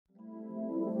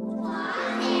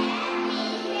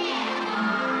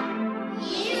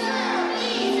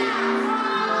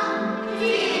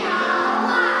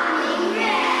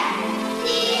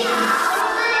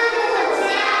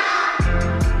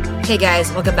Hey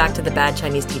guys, welcome back to the Bad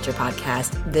Chinese Teacher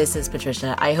Podcast. This is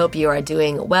Patricia. I hope you are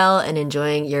doing well and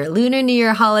enjoying your Lunar New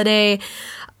Year holiday.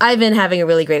 I've been having a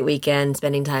really great weekend,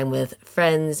 spending time with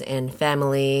friends and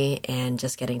family and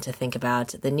just getting to think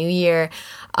about the new year.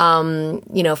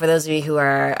 For those of you who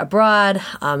are abroad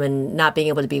and not being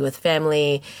able to be with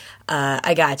family,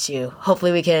 I got you.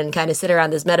 Hopefully we can kind of sit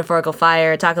around this metaphorical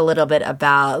fire, talk a little bit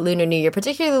about Lunar New Year,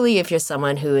 particularly if you're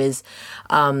someone who is,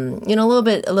 a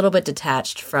little bit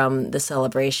detached from the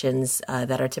celebrations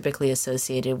that are typically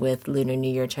associated with Lunar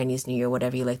New Year, Chinese New Year,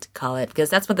 whatever you like to call it, because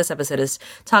that's what this episode is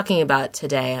talking about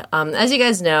today. As you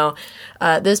guys know,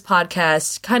 this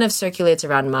podcast kind of circulates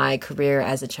around my career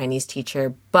as a Chinese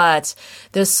teacher, but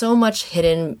there's so much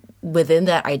hidden within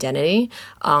that identity,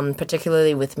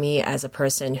 particularly with me as a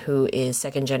person who is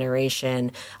second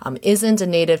generation, isn't a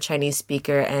native Chinese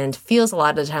speaker, and feels a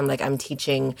lot of the time like I'm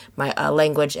teaching my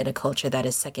language in a culture that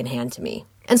is secondhand to me.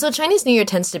 And so Chinese New Year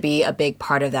tends to be a big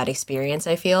part of that experience,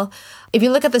 I feel. If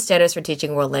you look at the standards for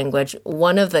teaching world language,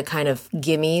 one of the kind of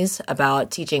gimmies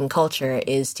about teaching culture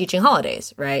is teaching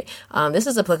holidays, right? This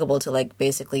is applicable to like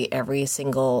basically every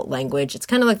single language. It's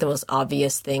kind of like the most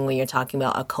obvious thing when you're talking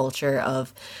about a culture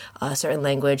of a certain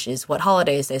language is what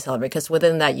holidays they celebrate, because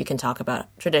within that you can talk about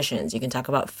traditions, you can talk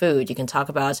about food, you can talk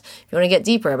about, if you want to get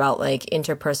deeper, about like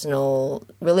interpersonal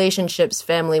relationships,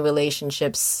 family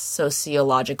relationships,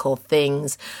 sociological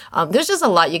things. There's just a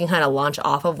lot you can kind of launch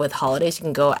off of with holidays. You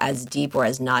can go as deep or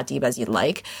as not deep as you'd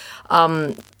like.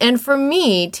 And for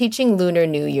me, teaching Lunar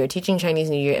New Year, teaching Chinese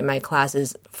New Year in my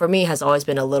classes, for me has always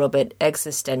been a little bit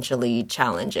existentially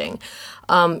challenging.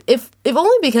 If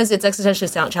only because it's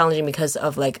existentially challenging because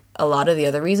of like a lot of the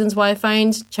other reasons why I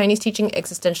find Chinese teaching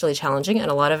existentially challenging. And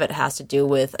a lot of it has to do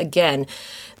with, again,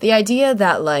 the idea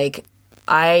that like,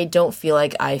 I don't feel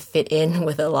like I fit in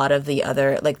with a lot of the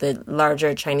other, like the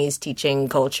larger Chinese teaching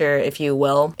culture, if you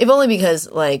will. If only because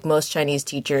like most Chinese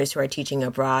teachers who are teaching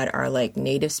abroad are like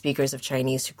native speakers of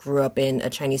Chinese who grew up in a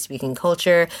Chinese speaking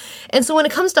culture. And so when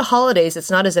it comes to holidays,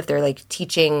 it's not as if they're like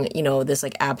teaching, this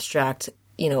like abstract,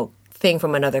 thing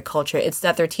from another culture. It's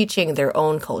that they're teaching their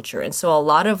own culture. And so a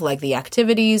lot of like the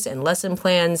activities and lesson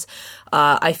plans,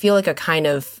 I feel like are kind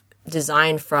of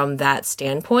designed from that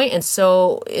standpoint. And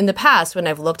so in the past, when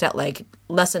I've looked at like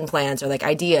lesson plans or like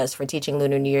ideas for teaching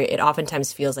Lunar New Year, it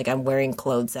oftentimes feels like I'm wearing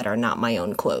clothes that are not my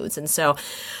own clothes. And so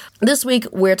this week,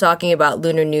 we're talking about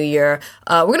Lunar New Year.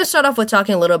 We're going to start off with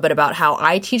talking a little bit about how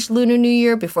I teach Lunar New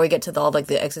Year before we get to all like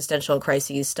the existential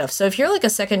crises stuff. So if you're like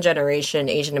a second generation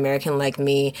Asian American like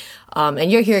me,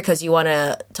 and you're here because you want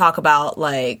to talk about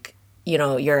like,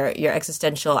 your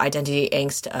existential identity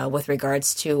angst with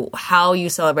regards to how you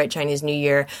celebrate Chinese New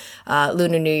Year,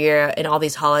 Lunar New Year, and all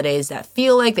these holidays that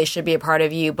feel like they should be a part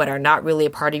of you but are not really a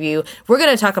part of you. We're going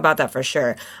to talk about that for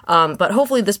sure. But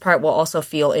hopefully this part will also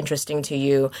feel interesting to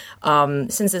you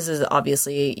since this is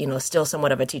obviously, still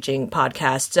somewhat of a teaching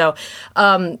podcast. So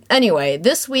anyway,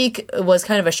 this week was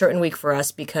kind of a shortened week for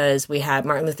us because we had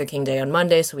Martin Luther King Day on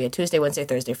Monday. So we had Tuesday, Wednesday,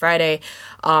 Thursday, Friday.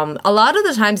 A lot of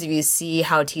the times if you see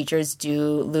how teachers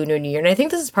do Lunar New Year, and I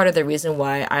think this is part of the reason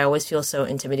why I always feel so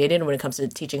intimidated when it comes to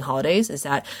teaching holidays, is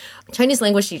that Chinese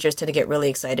language teachers tend to get really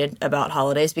excited about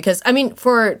holidays because,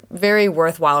 for very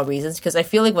worthwhile reasons, because I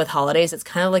feel like with holidays, it's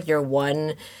kind of like your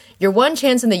one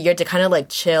chance in the year to kind of like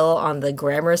chill on the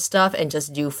grammar stuff and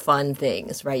just do fun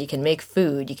things, right? You can make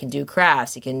food, you can do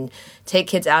crafts, you can take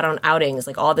kids out on outings,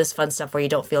 like all this fun stuff where you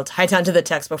don't feel tied down to the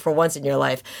textbook for once in your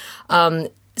life.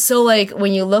 So like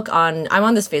when you look I'm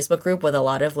on this Facebook group with a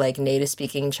lot of like native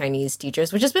speaking Chinese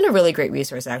teachers, which has been a really great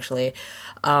resource actually.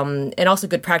 And also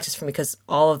good practice for me because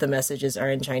all of the messages are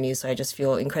in Chinese. So I just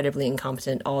feel incredibly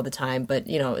incompetent all the time, but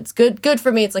it's good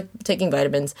for me. It's like taking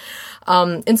vitamins.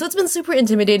 And so it's been super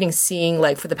intimidating seeing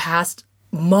like for the past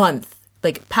month,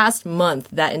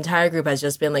 that entire group has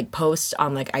just been like posts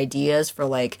on like ideas for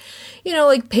like,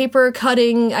 like paper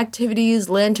cutting activities,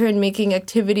 lantern making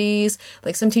activities,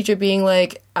 like some teacher being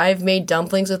like, I've made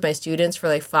dumplings with my students for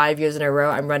like 5 years in a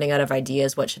row. I'm running out of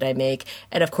ideas. What should I make?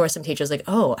 And of course, some teachers like,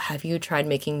 oh, have you tried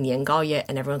making niangao yet?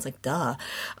 And everyone's like, duh.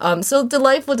 So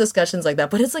delightful discussions like that,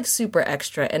 but it's like super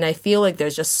extra. And I feel like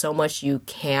there's just so much you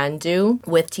can do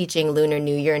with teaching Lunar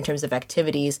New Year in terms of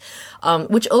activities,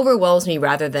 which overwhelms me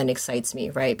rather than excites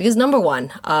me, right? Because number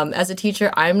one, as a teacher,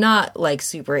 I'm not like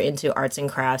super into arts and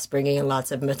crafts, bringing in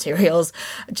lots of materials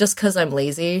just because I'm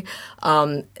lazy.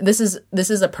 This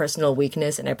is a personal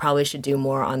weakness, and I probably should do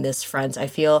more on this front, I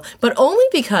feel, but only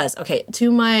because, okay,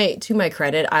 to my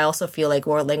credit, I also feel like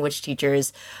world language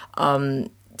teachers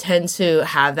tend to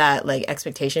have that like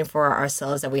expectation for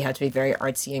ourselves that we have to be very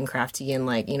artsy and crafty and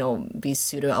like, be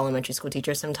pseudo elementary school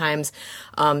teachers sometimes.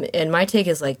 And my take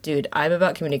is like, dude, I'm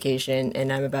about communication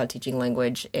and I'm about teaching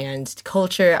language, and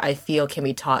culture I feel can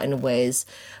be taught in ways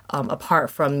apart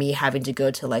from me having to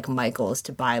go to like Michael's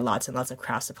to buy lots and lots of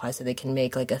craft supplies so they can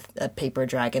make like a paper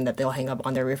dragon that they'll hang up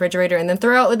on their refrigerator and then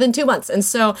throw out within 2 months. And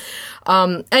so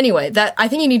anyway, that I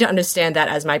think you need to understand that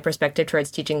as my perspective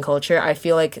towards teaching culture. I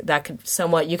feel like that could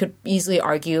you could easily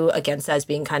argue against as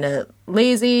being kind of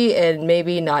lazy and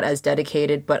maybe not as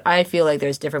dedicated, but I feel like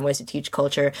there's different ways to teach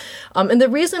culture. And the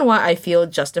reason why I feel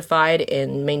justified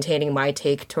in maintaining my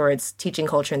take towards teaching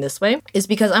culture in this way is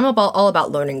because I'm all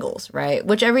about learning goals, right?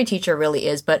 Which every teacher really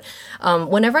is. But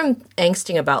whenever I'm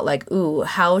angsting about like, ooh,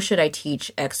 how should I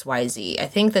teach XYZ? I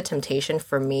think the temptation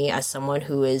for me as someone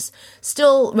who is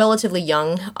still relatively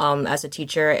young as a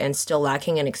teacher and still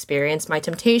lacking in experience, my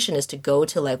temptation is to go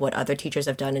to like what other teachers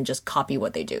have done and just copy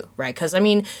what they do, right? Because I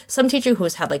mean, some teacher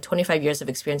who's had like 25 years of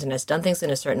experience and has done things in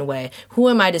a certain way, who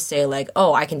am I to say like,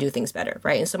 oh, I can do things better,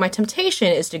 right? And so my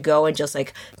temptation is to go and just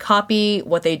like copy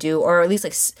what they do, or at least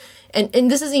like,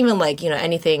 and this isn't even like,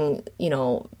 anything,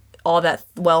 all that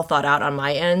well thought out on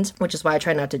my end, which is why I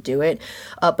try not to do it.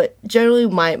 But generally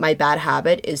my bad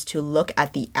habit is to look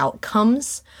at the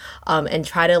outcomes and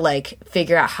try to like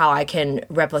figure out how I can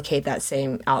replicate that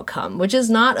same outcome, which is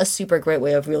not a super great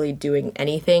way of really doing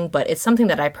anything, but it's something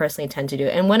that I personally tend to do.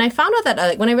 And when I found out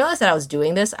that, when I realized that I was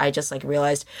doing this, I just like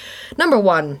realized, number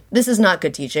one, this is not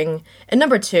good teaching. And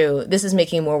number two, this is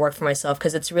making more work for myself,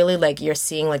 because it's really like you're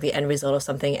seeing like the end result of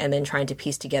something and then trying to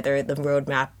piece together the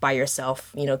roadmap by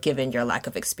yourself, given your lack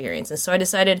of experience. And so I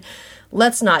decided,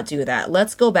 let's not do that.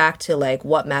 Let's go back to like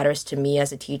what matters to me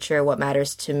as a teacher, what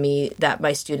matters to me that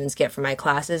my students get from my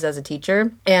classes as a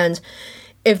teacher. And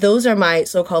if those are my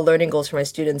so-called learning goals for my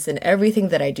students, then everything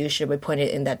that I do should be pointed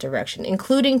in that direction,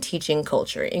 including teaching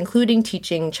culture, including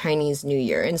teaching Chinese New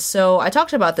Year. And so I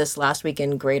talked about this last week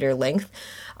in greater length.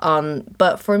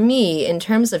 But for me, in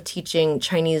terms of teaching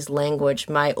Chinese language,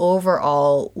 my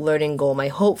overall learning goal, my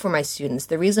hope for my students,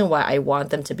 the reason why I want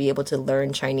them to be able to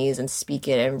learn Chinese and speak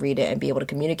it and read it and be able to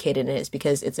communicate in it is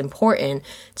because it's important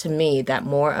to me that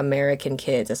more American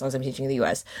kids, as long as I'm teaching in the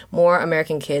US, more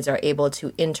American kids are able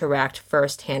to interact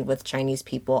firsthand with Chinese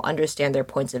people, understand their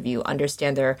points of view,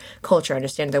 understand their culture,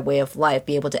 understand their way of life,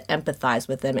 be able to empathize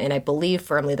with them. And I believe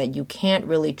firmly that you can't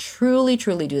really truly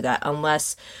do that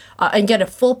unless and get a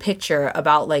full picture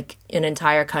about like an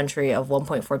entire country of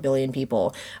 1.4 billion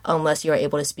people unless you are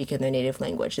able to speak in their native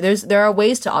language. There are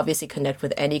ways to obviously connect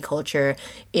with any culture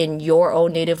in your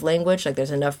own native language. Like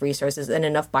there's enough resources and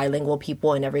enough bilingual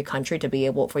people in every country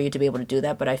for you to be able to do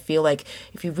that. But I feel like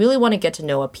if you really want to get to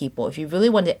know a people, if you really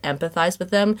want to empathize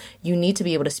with them, you need to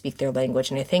be able to speak their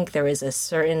language. And I think there is a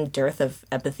certain dearth of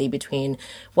empathy between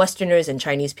Westerners and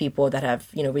Chinese people that have,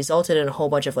 resulted in a whole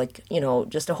bunch of like,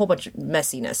 just a whole bunch of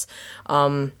messiness.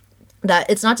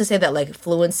 That it's not to say that like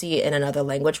fluency in another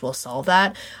language will solve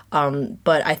that.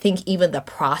 But I think even the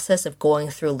process of going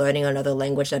through learning another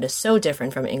language that is so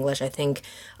different from English, I think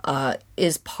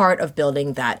is part of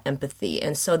building that empathy.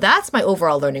 And so that's my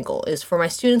overall learning goal, is for my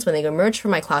students when they emerge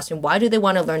from my classroom, why do they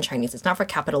want to learn Chinese? It's not for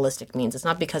capitalistic means. It's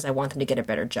not because I want them to get a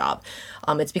better job.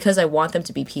 It's because I want them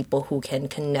to be people who can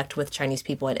connect with Chinese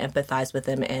people and empathize with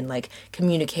them and like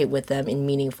communicate with them in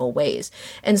meaningful ways.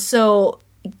 And so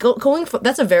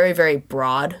that's a very, very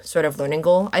broad sort of learning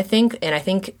goal, I think. And I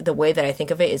think the way that I think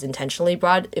of it is intentionally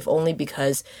broad, if only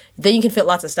because then you can fit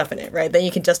lots of stuff in it, right? Then you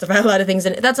can justify a lot of things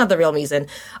in it. That's not the real reason.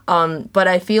 But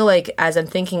I feel like as I'm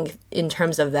thinking in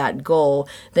terms of that goal,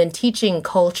 then teaching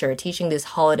culture, teaching these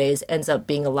holidays ends up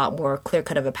being a lot more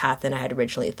clear-cut of a path than I had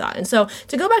originally thought. And so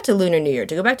to go back to Lunar New Year,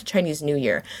 to go back to Chinese New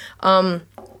Year,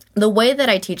 the way that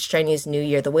I teach Chinese New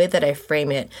Year, the way that I frame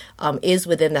it, is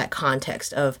within that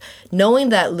context of knowing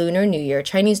that Lunar New Year,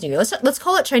 Chinese New Year. Let's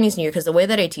call it Chinese New Year because the way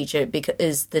that I teach it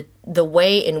is the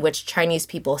way in which Chinese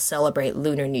people celebrate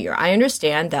Lunar New Year. I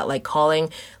understand that like calling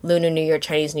Lunar New Year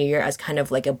Chinese New Year as kind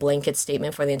of like a blanket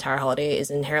statement for the entire holiday is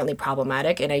inherently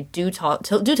problematic, and I do tell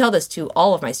this to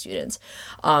all of my students.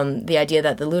 The idea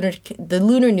that the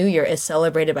Lunar New Year is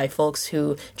celebrated by folks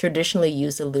who traditionally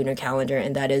use the lunar calendar,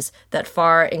 and that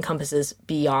far encompasses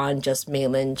beyond just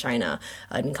mainland China.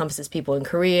 It encompasses people in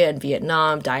Korea and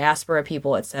Vietnam, diaspora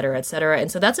people, et cetera, et cetera.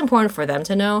 And so that's important for them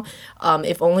to know,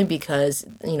 if only because,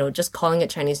 just calling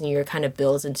it Chinese New Year kind of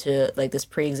builds into like this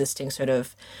pre-existing sort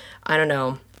of, I don't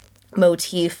know,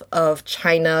 motif of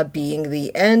China being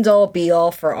the end-all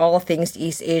be-all for all things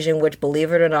East Asian, which,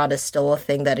 believe it or not, is still a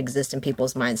thing that exists in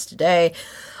people's minds today.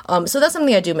 So that's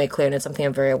something I do make clear, and it's something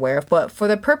I'm very aware of. But for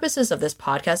the purposes of this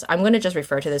podcast, I'm going to just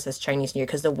refer to this as Chinese New Year,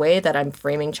 because the way that I'm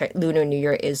framing Lunar New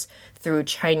Year is through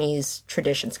Chinese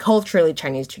traditions, culturally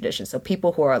Chinese traditions. So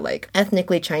people who are like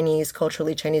ethnically Chinese,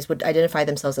 culturally Chinese would identify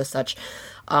themselves as such,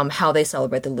 how they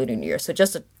celebrate the Lunar New Year. So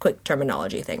just a quick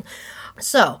terminology thing.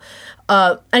 So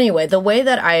anyway, the way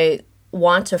that I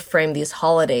want to frame these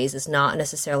holidays is not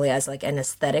necessarily as like an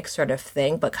aesthetic sort of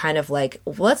thing, but kind of like,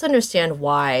 let's understand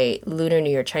why Lunar New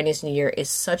Year, Chinese New Year is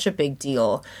such a big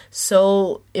deal,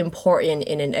 so important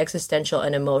in an existential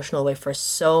and emotional way for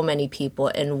so many people.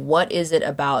 And what is it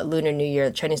about Lunar New Year,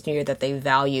 Chinese New Year, that they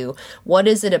value? What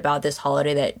is it about this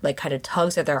holiday that like kind of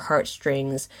tugs at their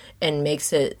heartstrings and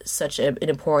makes it such an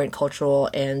important cultural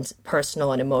and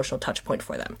personal and emotional touch point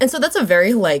for them? And so that's a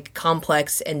very like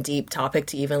complex and deep topic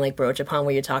to even like broach upon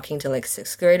when you're talking to like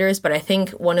sixth graders. But I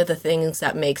think one of the things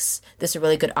that makes this a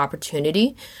really good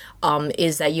opportunity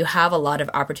is that you have a lot of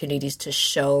opportunities to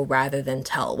show rather than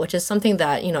tell, which is something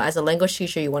that, you know, as a language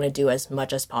teacher, you want to do as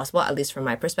much as possible, at least from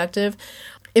my perspective.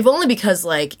 If only because,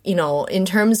 like, you know, in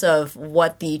terms of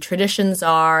what the traditions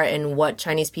are and what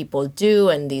Chinese people do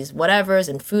and these whatevers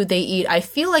and food they eat, I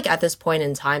feel like at this point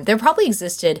in time, there probably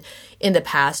existed in the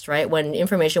past, right, when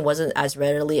information wasn't as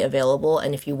readily available.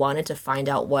 And if you wanted to find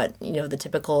out what, you know, the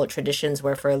typical traditions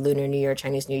were for Lunar New Year,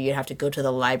 Chinese New Year, you'd have to go to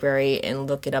the library and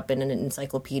look it up in an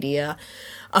encyclopedia.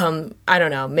 I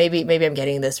don't know. Maybe I'm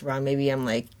getting this wrong. Maybe I'm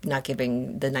like not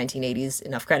giving the 1980s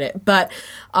enough credit. But,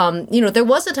 you know, there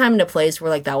was a time and a place where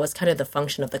like that was kind of the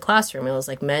function of the classroom. It was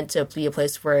like meant to be a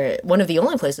place where, one of the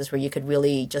only places where you could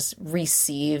really just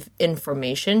receive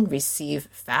information, receive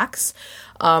facts.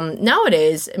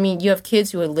 Nowadays, I mean, you have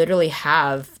kids who would literally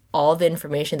have all the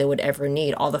information they would ever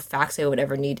need, all the facts they would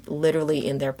ever need literally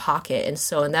in their pocket. And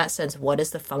so in that sense, what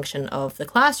is the function of the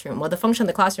classroom? Well, the function of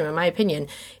the classroom, in my opinion,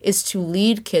 is to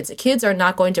lead kids. Kids are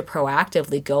not going to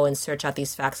proactively go and search out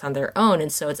these facts on their own.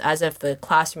 And so it's as if the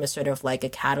classroom is sort of like a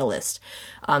catalyst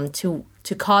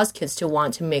to cause kids to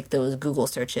want to make those Google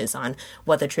searches on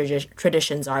what the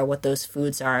traditions are, what those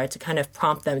foods are, to kind of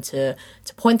prompt them to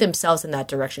point themselves in that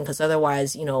direction, because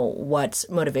otherwise, you know, what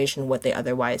motivation would they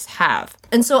otherwise have?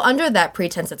 And so under that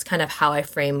pretense, that's kind of how I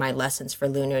frame my lessons for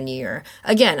Lunar New Year.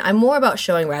 Again, I'm more about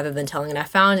showing rather than telling, and I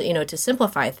found, you know, to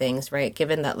simplify things, right,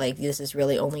 given that like this is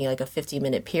really only like a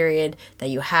 50-minute period that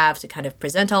you have to kind of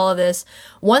present all of this,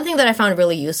 one thing that I found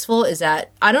really useful is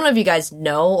that, I don't know if you guys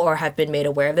know or have been made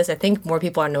aware of this, I think more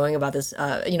people are knowing about this,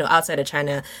 you know, outside of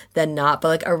China than not. But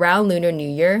like around Lunar New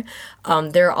Year,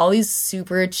 there are all these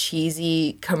super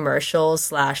cheesy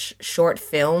commercials / short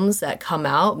films that come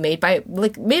out made by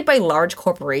large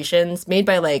corporations, made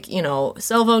by like, you know,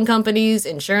 cell phone companies,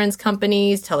 insurance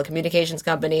companies, telecommunications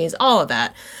companies, all of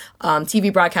that.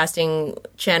 TV broadcasting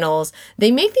channels,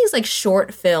 they make these like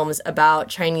short films about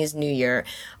Chinese New Year.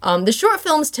 The short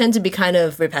films tend to be kind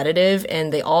of repetitive,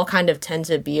 and they all kind of tend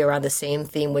to be around the same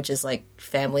theme, which is like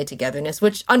family togetherness,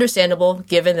 which understandable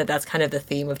given that that's kind of the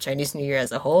theme of Chinese New Year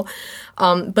as a whole.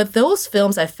 But those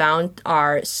films I found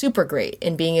are super great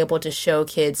in being able to show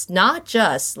kids not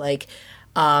just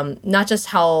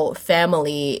how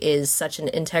family is such an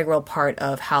integral part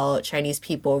of how Chinese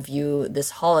people view this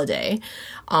holiday,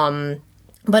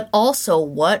 but also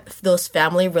what those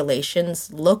family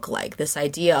relations look like. This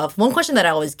idea of, one question that I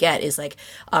always get is like,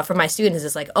 from my students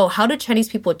is like, oh, how do Chinese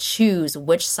people choose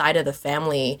which side of the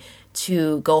family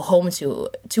to go home to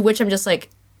which I'm just like,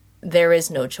 there is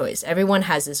no choice. Everyone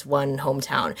has this one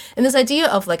hometown. And this idea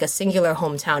of like a singular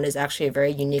hometown is actually a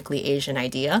very uniquely Asian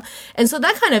idea. And so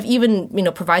that kind of even, you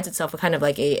know, provides itself a kind of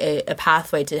like a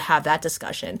pathway to have that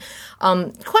discussion.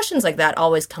 Questions like that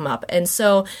always come up. And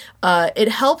so it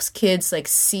helps kids like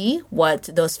see what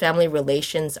those family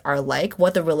relations are like,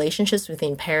 what the relationships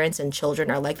between parents and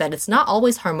children are like, that it's not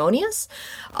always harmonious,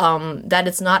 that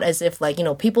it's not as if like, you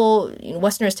know, people,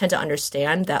 Westerners tend to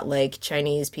understand that like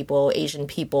Chinese people, Asian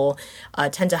people,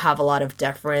 tend to have a lot of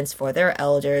deference for their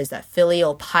elders, that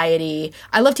filial piety.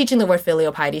 I love teaching the word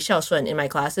filial piety, 孝顺, in my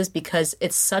classes because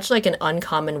it's such like an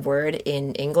uncommon word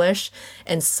in English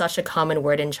and such a common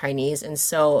word in Chinese. And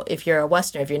so if you're a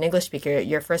Westerner, if you're an English speaker,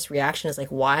 your first reaction is like,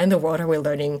 why in the world are we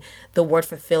learning the word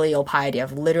for filial piety?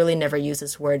 I've literally never used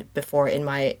this word before in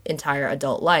my entire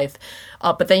adult life.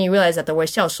 But then you realize that the word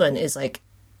孝顺 is like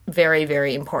very,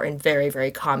 very important, very,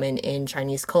 very common in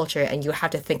Chinese culture. And you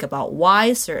have to think about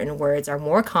why certain words are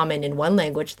more common in one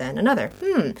language than another.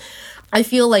 I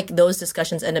feel like those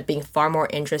discussions end up being far more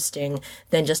interesting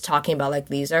than just talking about like,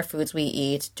 these are foods we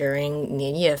eat during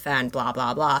年夜饭, blah,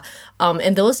 blah, blah.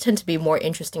 And those tend to be more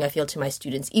interesting, I feel, to my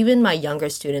students, even my younger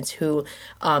students who,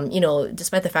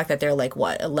 despite the fact that they're like,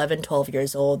 11, 12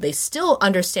 years old, they still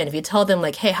understand. If you tell them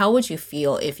like, hey, how would you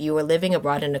feel if you were living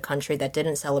abroad in a country that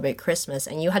didn't celebrate Christmas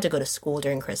and you had to go to school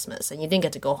during Christmas and you didn't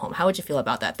get to go home? How would you feel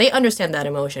about that? They understand that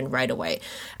emotion right away.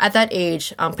 At that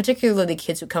age, particularly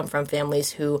kids who come from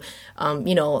families who,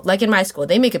 like in my school,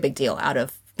 they make a big deal out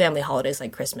of family holidays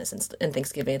like Christmas and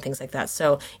Thanksgiving and things like that.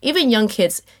 So even young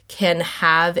kids can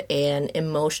have an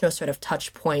emotional sort of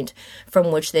touch point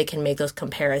from which they can make those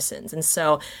comparisons. And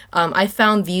so I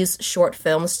found these short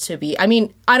films to be, I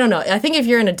don't know. I think if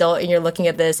you're an adult and you're looking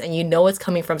at this and you know it's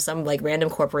coming from some like random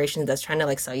corporation that's trying to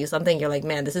like sell you something, you're like,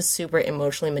 man, this is super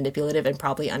emotionally manipulative and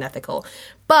probably unethical.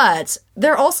 But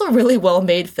they're also really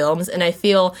well-made films, and I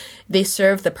feel they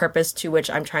serve the purpose to which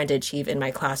I'm trying to achieve in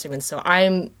my classroom. And so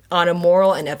I'm, on a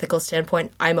moral and ethical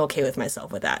standpoint, I'm okay with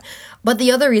myself with that. But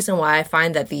the other reason why I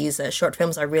find that these short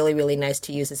films are really, really nice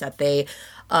to use is that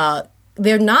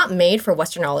they're not made for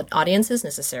Western audiences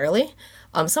necessarily.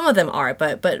 Some of them are,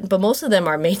 but most of them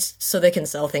are made so they can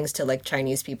sell things to like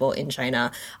Chinese people in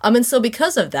China. And so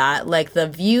because of that, like the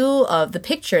view of the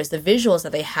pictures, the visuals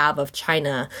that they have of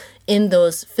China in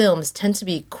those films tend to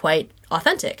be quite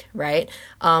authentic, right?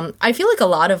 I feel like a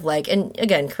lot of like, and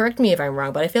again, correct me if I'm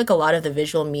wrong, but I feel like a lot of the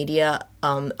visual media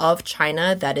of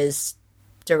China that is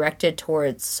directed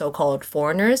towards so-called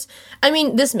foreigners.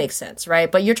 This makes sense, right?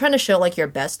 But you're trying to show like your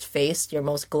best face, your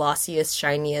most glossiest,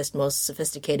 shiniest, most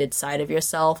sophisticated side of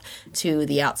yourself to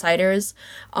the outsiders,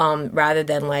 rather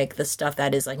than like the stuff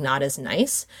that is like not as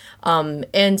nice.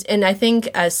 And I think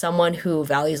as someone who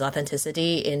values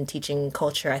authenticity in teaching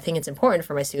culture, I think it's important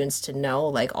for my students to know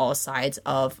like all sides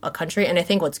of a country. And I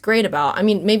think what's great about,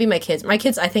 maybe my kids,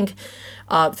 I think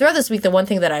throughout this week, the one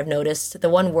thing that I've noticed, the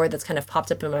one word that's kind of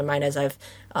popped up in my mind as I've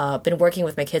been working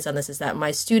with my kids on this is that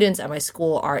my students at my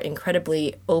school are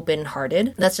incredibly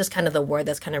open-hearted. That's just kind of the word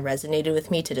that's kind of resonated with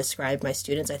me to describe my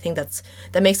students. I think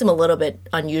that makes them a little bit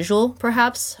unusual,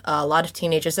 perhaps. A lot of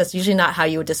teenagers, that's usually not how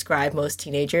you would describe most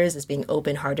teenagers, as being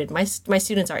open-hearted. My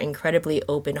students are incredibly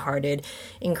open-hearted,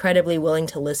 incredibly willing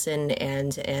to listen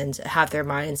and have their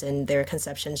minds and their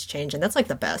conceptions change, and that's like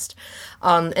the best.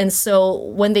 And so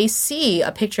when they see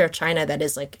a picture of China that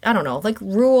is like, I don't know, like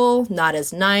rural, not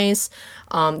as nice,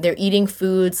 they're eating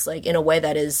foods like in a way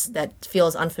that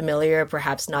feels unfamiliar,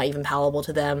 perhaps not even palatable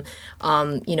to them.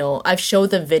 I've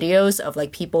showed them videos of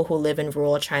like people who live in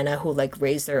rural China who like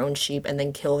raise their own sheep and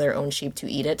then kill their own sheep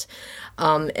to eat it.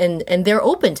 And they're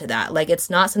open to that. Like it's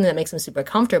not something that makes them super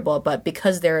comfortable, but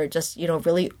because they're just,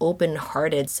 really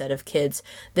open-hearted set of kids,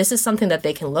 this is something that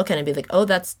they can look at and be like, oh,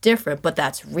 that's different, but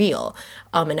that's real.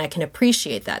 And I can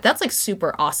appreciate that. That's like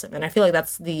super awesome. And I feel like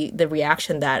that's the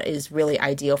reaction that is really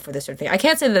ideal for this sort of thing. I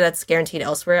can't say that that's guaranteed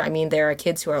elsewhere. There are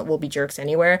kids who will be jerks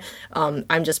anywhere.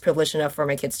 I'm just privileged enough for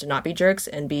my kids to not be jerks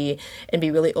and be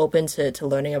really open to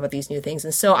learning about these new things.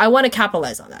 And so I want to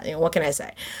capitalize on that. What can I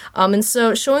say? And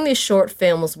so showing these short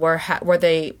films where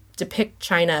they depict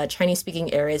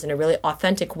Chinese-speaking areas in a really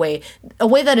authentic way, a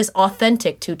way that is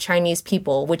authentic to Chinese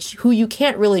people, who you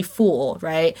can't really fool,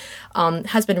 right,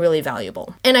 has been really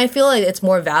valuable. And I feel like it's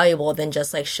more valuable than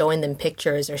just like showing them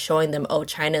pictures or showing them, oh,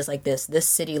 China's like this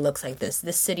city looks like this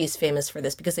city is famous for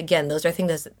this, because again, those are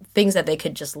things that they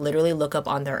could just literally look up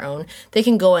on their own. They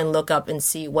can go and look up and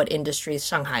see what industries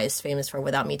Shanghai is famous for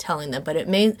without me telling them, but it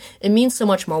means so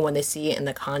much more when they see it in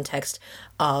the context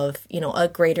of, a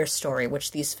greater story,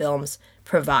 which these films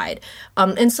provide.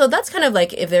 And so that's kind of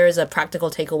like if there is a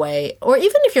practical takeaway, or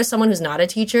even if you're someone who's not a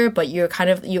teacher, but you're kind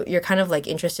of like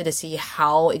interested to see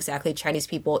how exactly Chinese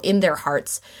people in their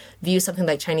hearts view something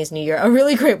like Chinese New Year. A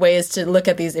really great way is to look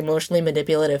at these emotionally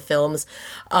manipulative films.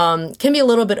 Can be a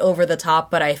little bit over the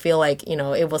top, but I feel like,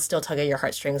 it will still tug at your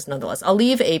heartstrings nonetheless. I'll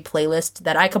leave a playlist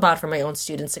that I compiled for my own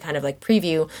students to kind of like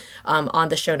preview on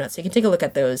the show notes. So you can take a look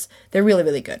at those. They're really,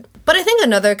 really good. But I think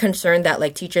another concern that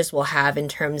like teachers will have in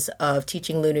terms of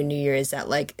teaching Lunar New Year is that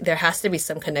like there has to be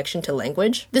some connection to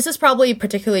language. This is probably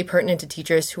particularly pertinent to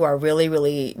teachers who are really,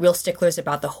 really real sticklers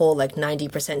about the whole like 90%,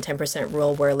 10%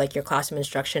 rule, where like your classroom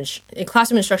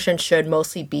instruction should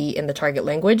mostly be in the target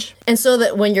language. And so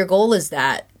that when your goal is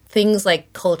that, things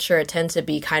like culture tend to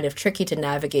be kind of tricky to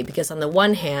navigate, because on the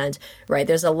one hand, right,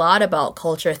 there's a lot about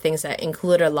culture, things that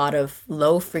include a lot of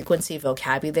low frequency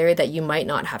vocabulary that you might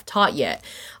not have taught yet.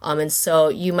 And so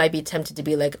you might be tempted to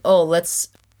be like, oh, let's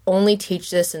only teach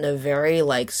this in a very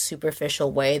like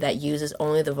superficial way that uses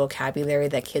only the vocabulary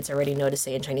that kids already know to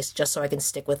say in Chinese, just so I can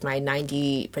stick with my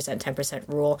 90%, 10%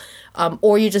 rule.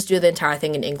 Or you just do the entire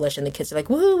thing in English and the kids are like,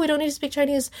 woohoo, we don't need to speak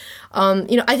Chinese.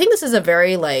 I think this is a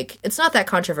very like, it's not that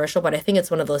controversial, but I think it's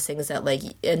one of those things that like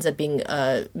ends up being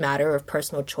a matter of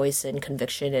personal choice and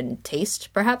conviction and taste,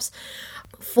 perhaps.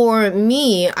 For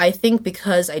me, I think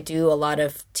because I do a lot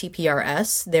of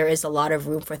TPRS, there is a lot of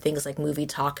room for things like movie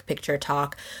talk, picture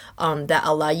talk, that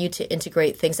allow you to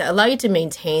integrate things, that allow you to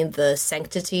maintain the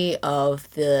sanctity of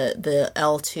the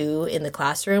L2 in the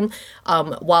classroom,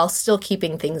 while still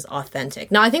keeping things authentic.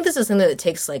 Now, I think this is something that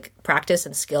takes like practice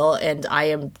and skill, and I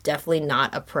am definitely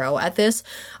not a pro at this.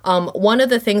 One of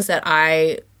the things that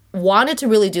I wanted to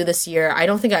really do this year, I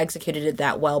don't think I executed it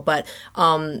that well, but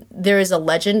there is a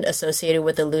legend associated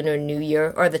with the Lunar New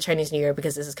Year, or the Chinese New Year,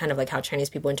 because this is kind of like how Chinese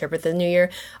people interpret the New Year,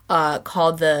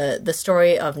 called the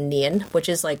story of Nian, which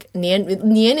is like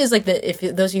Nian is like if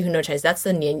those of you who know Chinese, that's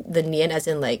the Nian as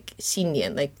in like Xin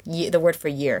Nian, like the word for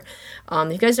year.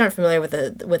 If you guys aren't familiar with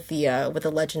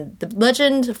the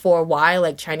legend for why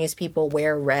like Chinese people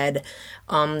wear red,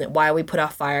 why we put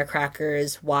off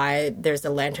firecrackers, why there's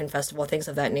the Lantern Festival, things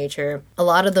of that nature. A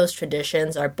lot of those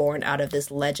traditions are born out of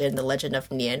this legend, the legend of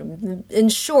Nian. In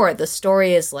short, the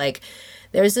story is like,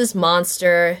 there's this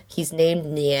monster, he's named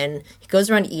Nian, he goes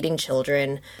around eating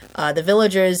children. The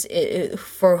villagers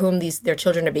for whom their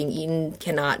children are being eaten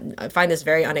find this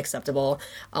very unacceptable,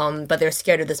 but they're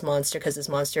scared of this monster because this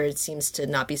monster seems to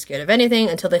not be scared of anything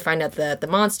until they find out that the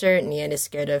monster, Nian, is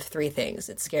scared of three things.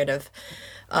 It's scared of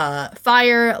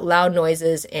fire, loud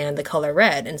noises, and the color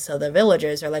red. And so the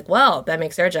villagers are like, well, that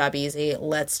makes our job easy.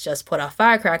 Let's just put off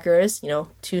firecrackers,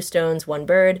 2 stones, 1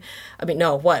 bird. I mean,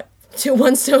 no, what? Two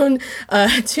birds with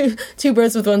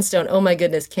 1 stone. Oh my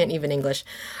goodness, can't even English.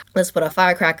 Let's put up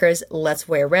firecrackers. Let's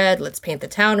wear red. Let's paint the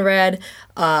town red.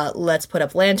 Let's put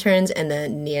up lanterns, and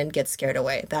then Nian gets scared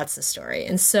away. That's the story.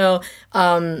 And so,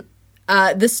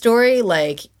 the story,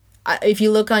 like, if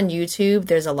you look on YouTube,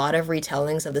 there's a lot of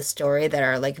retellings of the story that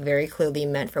are like very clearly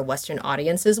meant for Western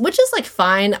audiences, which is like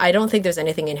fine. I don't think there's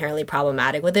anything inherently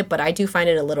problematic with it, but I do find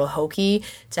it a little hokey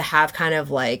to have kind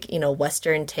of like,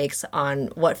 Western takes on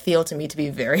what feel to me to be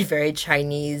very, very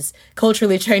Chinese,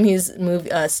 culturally Chinese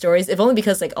stories, if only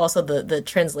because like also the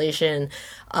translation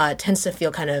tends to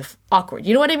feel kind of awkward.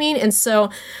 You know what I mean? And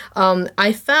so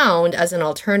I found as an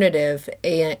alternative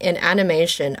an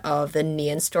animation of the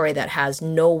Nian story that has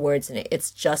no words in it.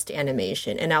 It's just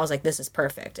animation. And I was like, this is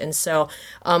perfect. And so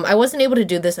I wasn't able to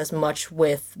do this as much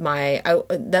with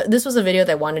this was a video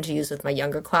that I wanted to use with my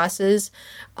younger classes.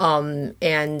 And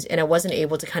I wasn't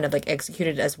able to kind of like execute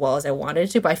it as well as I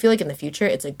wanted to. But I feel like in the future,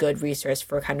 it's a good resource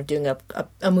for kind of doing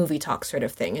a movie talk sort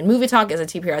of thing. And movie talk is a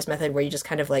TPRS method where you just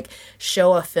kind of like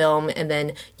show a film and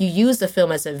then you use the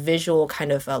film as a visual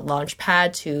kind of a launch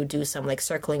pad to do some like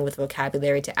circling with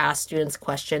vocabulary, to ask students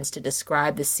questions, to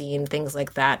describe the scene, things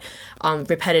like that,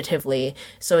 repetitively.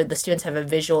 So the students have a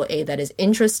visual aid that is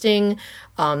interesting,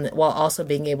 while also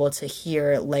being able to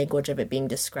hear language of it being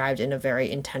described in a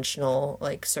very intentional,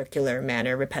 like circular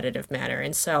manner, repetitive manner.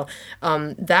 And so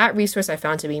that resource I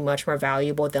found to be much more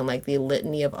valuable than like the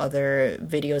litany of other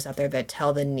videos out there that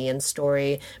tell the Nian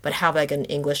story, but have like an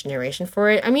English narration for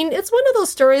it. I mean, it's one of those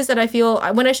stories that I feel,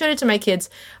 when I showed it to my kids,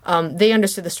 they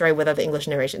understood the story without the English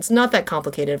narration. It's not that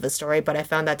complicated of a story, but I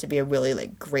found that to be a really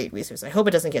like great resource. I hope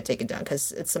it doesn't get taken down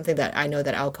because it's something that I know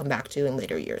that I'll come back to in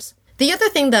later years. The other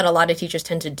thing that a lot of teachers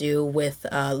tend to do with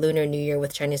Lunar New Year,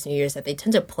 with Chinese New Year, is that they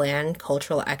tend to plan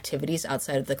cultural activities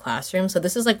outside of the classroom. So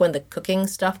this is like when the cooking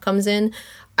stuff comes in.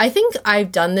 I think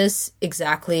I've done this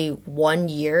exactly 1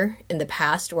 year in the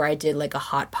past where I did like a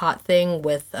hot pot thing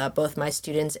with both my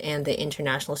students and the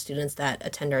international students that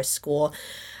attend our school.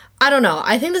 I don't know.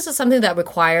 I think this is something that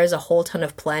requires a whole ton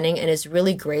of planning and is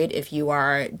really great if you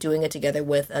are doing it together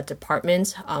with a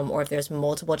department, or if there's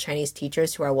multiple Chinese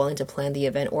teachers who are willing to plan the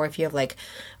event, or if you have like,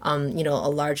 a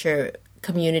larger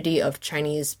community of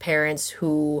Chinese parents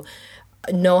who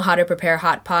know how to prepare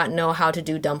hot pot, know how to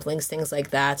do dumplings, things like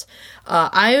that.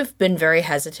 I've been very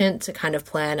hesitant to kind of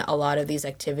plan a lot of these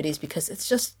activities because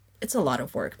it's a lot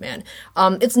of work, man.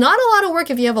 It's not a lot of work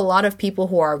if you have a lot of people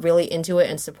who are really into it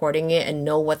and supporting it and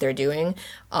know what they're doing,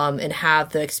 and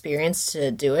have the experience to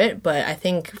do it. But I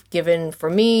think for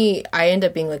me, I end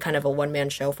up being like kind of a one-man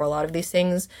show for a lot of these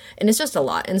things, and it's just a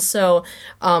lot. And so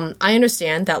I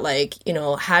understand that like,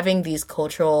 having these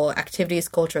cultural activities,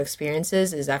 cultural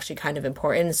experiences is actually kind of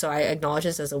important. So I acknowledge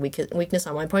this as a weakness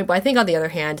on one point. But I think on the other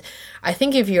hand, I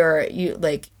think if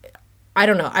I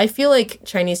don't know. I feel like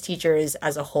Chinese teachers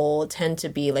as a whole tend to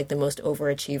be like the most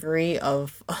overachievery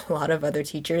of a lot of other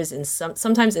teachers, and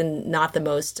sometimes in not the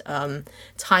most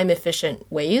time efficient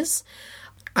ways.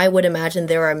 I would imagine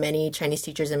there are many Chinese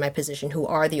teachers in my position who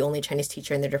are the only Chinese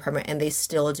teacher in their department, and they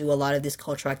still do a lot of these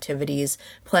cultural activities,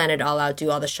 plan it all out, do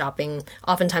all the shopping.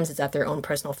 Oftentimes it's at their own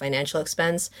personal financial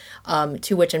expense,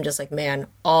 to which I'm just like, man,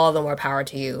 all the more power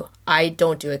to you. I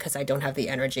don't do it because I don't have the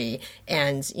energy.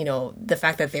 And, the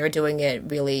fact that they're doing it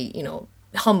really,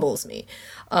 humbles me.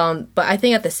 But I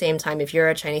think at the same time, if you're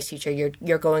a Chinese teacher,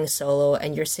 you're going solo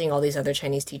and you're seeing all these other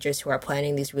Chinese teachers who are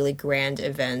planning these really grand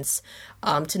events,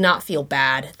 to not feel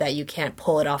bad that you can't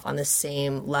pull it off on the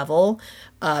same level.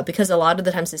 Because a lot of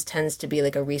the times this tends to be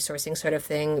like a resourcing sort of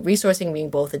thing. Resourcing being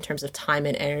both in terms of time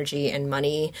and energy and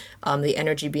money, the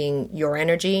energy being your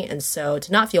energy. And so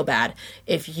to not feel bad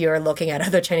if you're looking at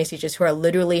other Chinese teachers who are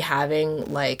literally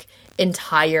having like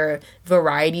entire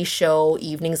variety show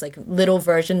evenings, like little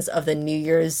versions of the New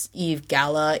Year's Eve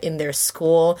gala in their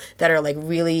school that are like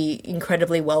really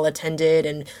incredibly well attended,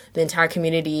 and the entire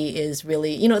community is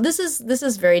really, this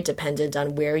is very dependent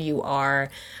on where you are,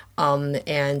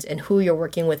 and who you're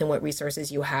working with and what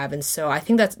resources you have. And so I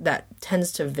think that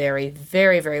tends to vary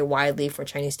very, very widely for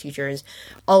Chinese teachers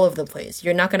all over the place.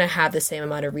 You're not going to have the same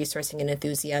amount of resourcing and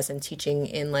enthusiasm teaching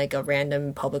in like a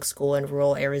random public school in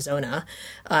rural Arizona,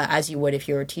 as you would if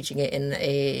you were teaching it in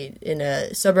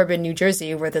a suburb in New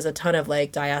Jersey where there's a ton of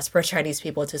like diaspora Chinese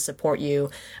people to support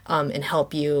you, and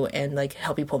help you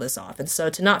pull this off. And so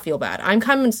to not feel bad, I'm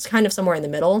kind of somewhere in the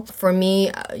middle. For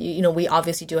me, we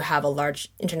obviously do have a large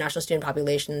international student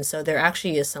population, so there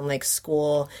actually is some like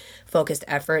school focused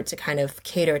effort to kind of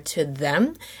cater to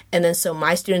them, and then so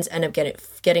my students end up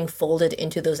getting folded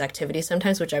into those activities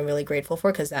sometimes, which I'm really grateful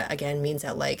for, because that again means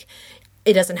that like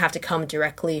it doesn't have to come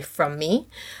directly from me.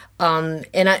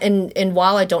 And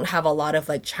while I don't have a lot of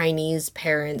like Chinese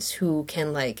parents who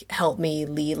can like help me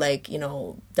lead like,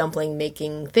 dumpling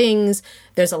making things,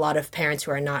 there's a lot of parents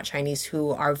who are not Chinese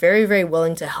who are very, very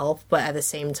willing to help. But at the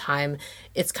same time,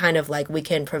 it's kind of like we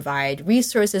can provide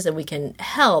resources and we can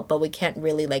help, but we can't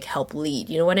really like help lead.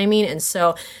 You know what I mean? And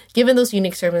so given those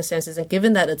unique circumstances, and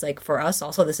given that it's like for us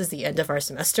also, this is the end of our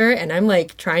semester and I'm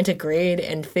like trying to grade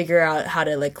and figure out how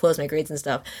to like close my grades and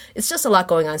stuff, it's just a lot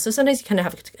going on. So sometimes you kind of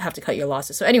have to cut your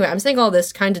losses. So anyway, I'm saying all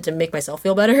this kind of to make myself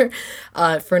feel better,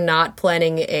 for not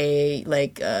planning a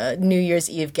New Year's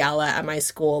Eve gala at my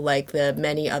school like the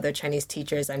many other Chinese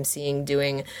teachers I'm seeing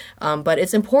doing. But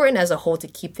it's important as a whole to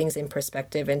keep things in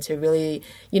perspective and to really,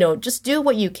 just do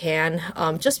what you can.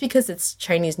 Just because it's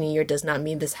Chinese New Year does not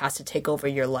mean this has to take over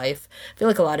your life. I feel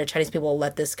like a lot of Chinese people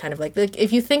let this kind of like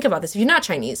if you think about this, if you're not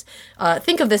Chinese,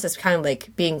 think of this as kind of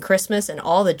like being Christmas and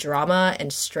all the drama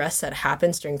and stress that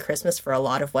happens during Christmas for a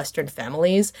lot of Western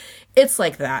families. It's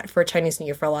like that for Chinese New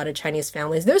Year for a lot of Chinese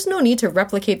families. There's no need to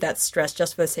replicate that stress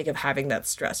just for the sake of having that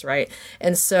stress, right?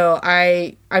 And so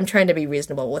I'm trying to be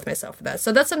reasonable with myself for that.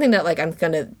 So that's something that like I'm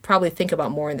going to probably think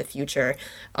about more in the future.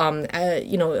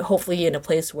 Hopefully in a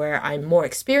place where I'm more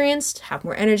experienced, have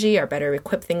more energy, are better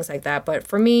equipped, things like that. But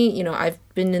for me, I've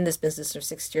been in this business for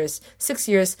 6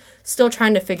 years, still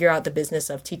trying to figure out the business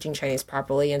of teaching Chinese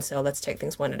properly. And so let's take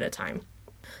things one at a time.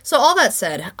 So all that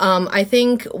said, I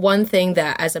think one thing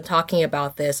that as I'm talking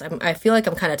about this, I feel like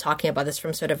I'm kind of talking about this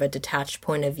from sort of a detached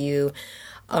point of view,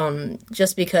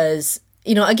 just because,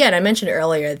 again, I mentioned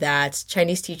earlier that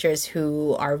Chinese teachers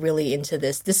who are really into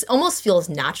this almost feels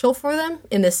natural for them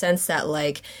in the sense that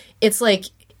like, it's like,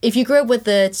 if you grew up with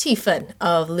the 气氛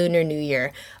of Lunar New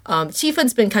Year, 气氛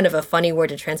's been kind of a funny word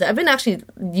to translate. I've been actually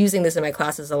using this in my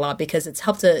classes a lot because it's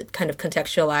helped to kind of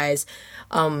contextualize,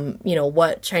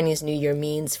 what Chinese New Year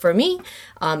means for me,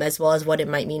 as well as what it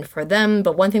might mean for them.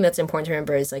 But one thing that's important to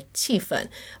remember is like 气氛.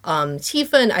 气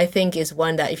氛, I think, is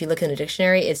one that if you look in the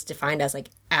dictionary, it's defined as like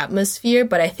atmosphere,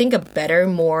 but I think a better,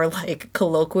 more like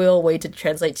colloquial way to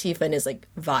translate 气氛 is like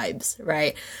vibes,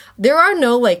 right? There are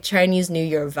no like Chinese New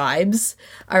Year vibes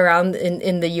around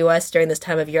in the US during this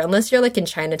time of year, unless you're like in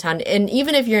Chinatown. And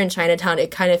even if you're in Chinatown, it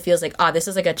kind of feels like, this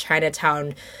is like a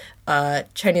Chinatown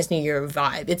Chinese New Year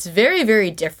vibe. It's very,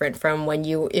 very different from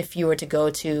if you were to go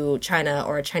to China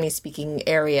or a Chinese speaking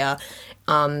area,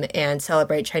 and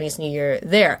celebrate Chinese New Year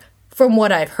there. From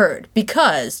what I've heard,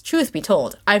 because truth be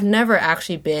told, I've never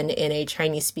actually been in a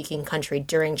Chinese-speaking country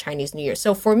during Chinese New Year.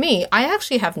 So for me, I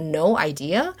actually have no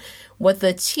idea what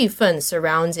the 气氛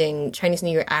surrounding Chinese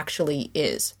New Year actually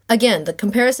is. Again, the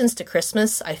comparisons to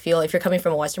Christmas, I feel, if you're coming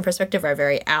from a Western perspective, are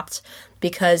very apt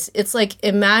because it's like,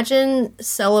 imagine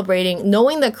celebrating,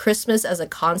 knowing that Christmas as a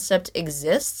concept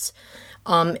exists,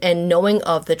 and knowing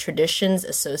of the traditions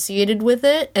associated with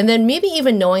it, and then maybe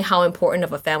even knowing how important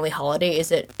of a family holiday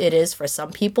it is for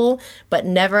some people, but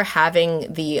never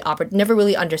having never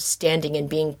really understanding and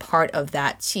being part of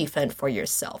that qifeng for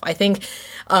yourself. I think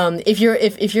if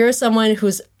you're someone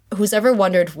who's ever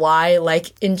wondered why,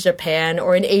 like in Japan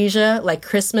or in Asia, like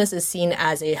Christmas is seen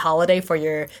as a holiday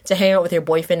to hang out with your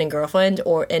boyfriend and girlfriend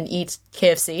and eat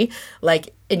KFC,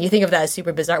 like, and you think of that as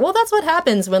super bizarre. Well, that's what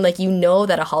happens when, like, you know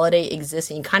that a holiday exists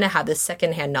and you kind of have this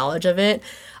secondhand knowledge of it,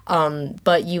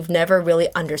 but you've never really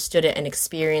understood it and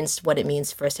experienced what it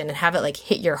means firsthand and have it, like,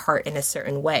 hit your heart in a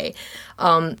certain way.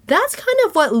 That's kind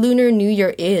of what Lunar New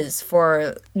Year is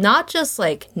for not just,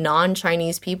 like,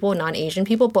 non-Chinese people, non-Asian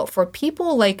people, but for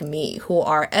people like me who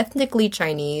are ethnically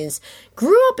Chinese,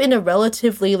 grew up in a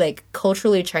relatively, like,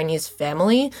 culturally Chinese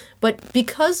family, but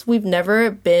because we've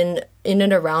never been in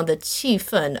and around the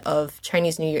qifeng of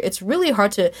Chinese New Year, it's really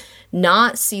hard to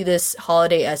not see this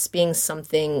holiday as being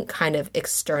something kind of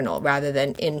external rather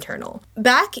than internal.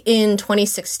 Back in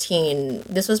 2016,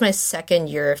 this was my second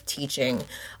year of teaching.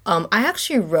 I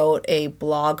actually wrote a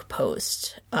blog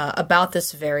post about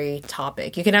this very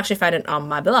topic. You can actually find it on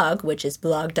my blog, which is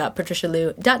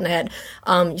blog.patricialou.net.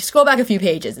 You scroll back a few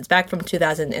pages. It's back from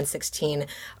 2016.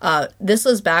 This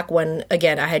was back when,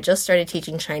 again, I had just started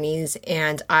teaching Chinese,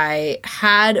 and I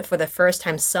had, for the first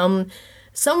time, some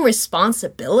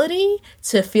responsibility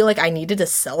to feel like I needed to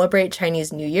celebrate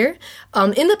Chinese New Year.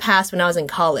 In the past, when I was in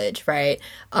college, right,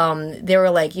 there were,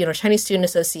 like, you know, Chinese student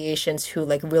associations who,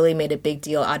 like, really made a big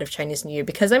deal out of Chinese New Year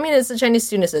because, I mean, it's a Chinese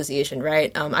student association,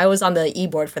 right? I was on the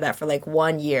e-board for that for, like,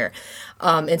 1 year.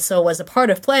 And so was a part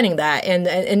of planning that. And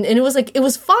it was, like, it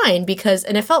was fine because,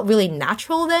 and it felt really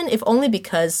natural then, if only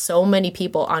because so many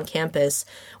people on campus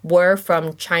were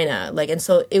from China. Like, and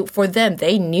so for them,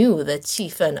 they knew the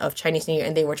qifeng of Chinese New Year,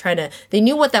 and they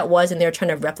knew what that was, and they were trying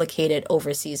to replicate it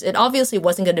overseas. It obviously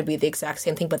wasn't going to be the exact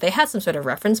same thing, but they had some sort of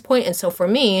reference point. And so for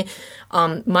me,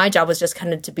 my job was just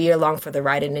kind of to be along for the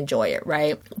ride and enjoy it,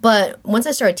 right? But once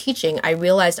I started teaching, I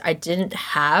realized I didn't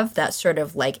have that sort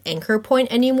of, like, anchor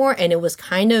point anymore, and it was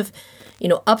kind of, you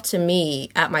know, up to me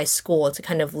at my school to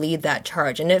kind of lead that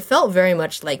charge. And it felt very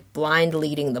much like blind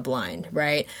leading the blind,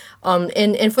 right?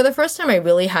 And for the first time, I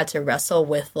really had to wrestle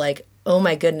with, like, oh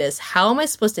my goodness, how am I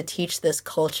supposed to teach this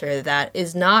culture that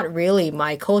is not really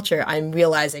my culture, I'm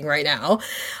realizing right now?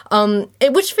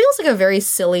 Which feels like a very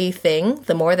silly thing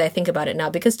the more that I think about it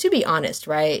now, because to be honest,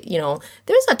 right, you know,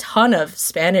 there's a ton of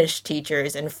Spanish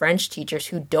teachers and French teachers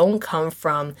who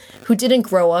didn't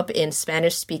grow up in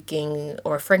Spanish speaking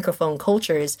or Francophone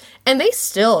cultures, and they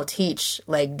still teach,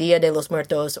 like, Dia de los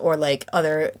Muertos or, like,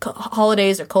 other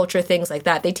holidays or culture things like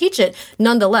that. They teach it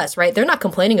nonetheless, right? They're not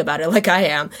complaining about it like I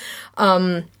am.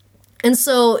 And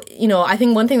so, you know, I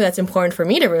think one thing that's important for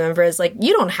me to remember is, like,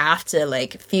 you don't have to,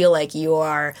 like, feel like you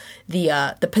are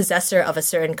the possessor of a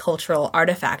certain cultural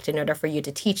artifact in order for you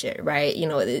to teach it, right? You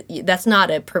know, that's not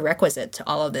a prerequisite to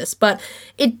all of this. But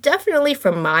it definitely,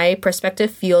 from my perspective,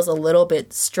 feels a little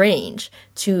bit strange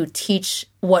to teach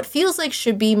what feels like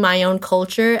should be my own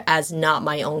culture as not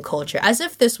my own culture, as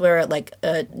if this were, like,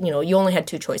 you know, you only had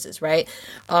two choices, right?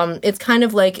 It's kind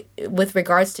of like, with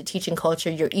regards to teaching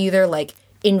culture, you're either, like,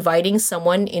 inviting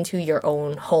someone into your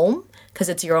own home because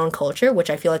it's your own culture, which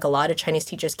I feel like a lot of Chinese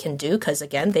teachers can do because,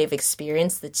 again, they've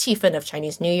experienced the qifeng of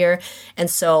Chinese New Year, and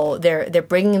so they're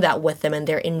bringing that with them, and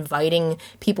they're inviting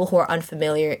people who are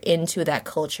unfamiliar into that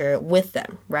culture with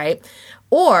them, right?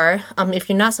 Or if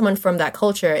you're not someone from that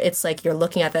culture, it's like you're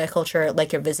looking at that culture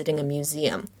like you're visiting a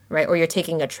museum, right? Or you're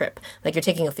taking a trip, like you're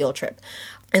taking a field trip.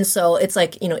 And so it's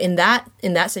like, you know, in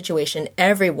that situation,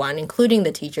 everyone, including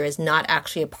the teacher, is not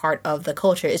actually a part of the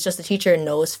culture. It's just the teacher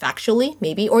knows factually,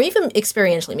 maybe, or even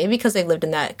experientially, maybe because they've lived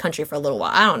in that country for a little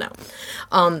while. I don't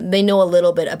know. They know a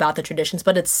little bit about the traditions,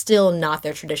 but it's still not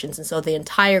their traditions. And so the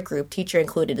entire group, teacher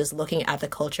included, is looking at the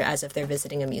culture as if they're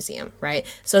visiting a museum, right?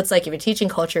 So it's like if you're teaching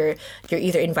culture, you're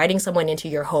either inviting someone into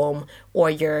your home or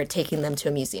you're taking them to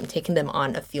a museum, taking them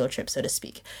on a field trip, so to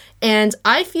speak. And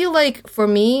I feel like, for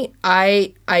me,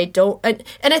 I don't, and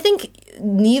I think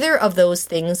neither of those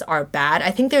things are bad.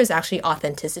 I think there's actually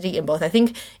authenticity in both. I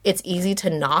think it's easy to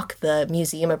knock the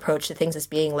museum approach to things as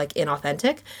being, like,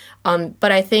 inauthentic.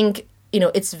 But I think, you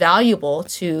know, it's valuable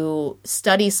to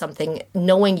study something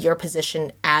knowing your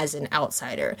position as an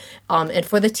outsider. And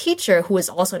for the teacher, who is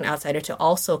also an outsider, to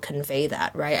also convey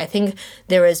that, right? I think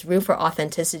there is room for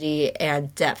authenticity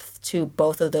and depth to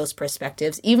both of those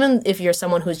perspectives, even if you're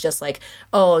someone who's just like,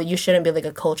 oh, you shouldn't be like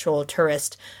a cultural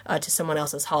tourist to someone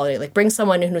else's holiday. Like, bring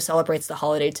someone in who celebrates the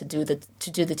holiday to do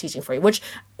the teaching for you, which,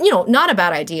 you know, not a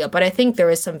bad idea, but I think there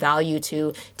is some value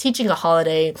to teaching a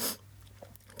holiday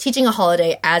teaching a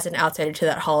holiday as an outsider to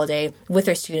that holiday with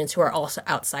their students who are also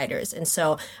outsiders. And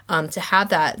so to have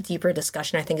that deeper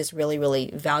discussion, I think is really, really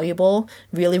valuable,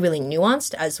 really, really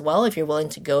nuanced as well if you're willing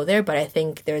to go there. But I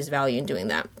think there's value in doing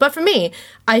that. But for me,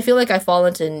 I feel like I fall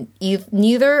into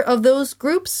neither of those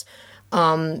groups.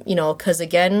 Because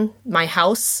again, my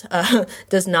house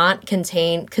does not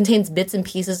contains bits and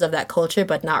pieces of that culture,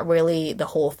 but not really the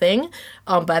whole thing.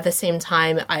 But at the same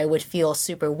time, I would feel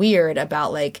super weird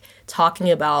about like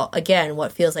talking about, again,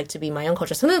 what feels like to be my own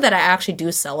culture, something that I actually do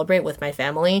celebrate with my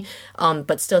family,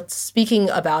 but still speaking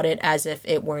about it as if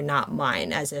it were not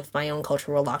mine, as if my own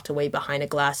culture were locked away behind a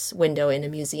glass window in a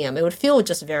museum. It would feel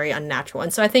just very unnatural.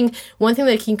 And so I think one thing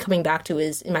that I keep coming back to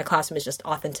is in my classroom is just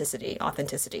authenticity.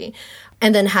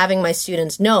 And then having my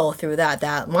students know through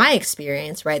that my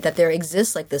experience, right, that there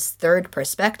exists like this third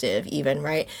perspective even,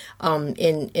 right,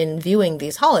 in viewing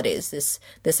these holidays,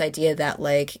 this idea that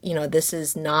like, this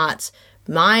is not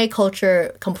my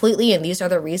culture completely and these are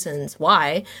the reasons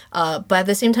why, but at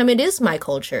the same time it is my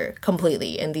culture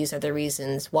completely and these are the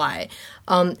reasons why.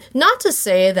 Not to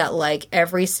say that like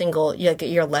every single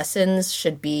your lessons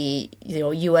should be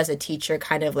you as a teacher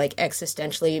kind of like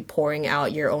existentially pouring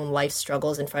out your own life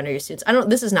struggles in front of your students.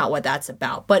 This is not what that's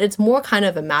about, but it's more kind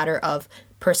of a matter of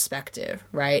perspective,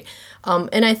 right?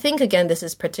 And I think again this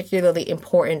is particularly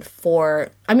important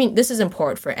this is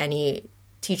important for any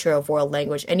teacher of world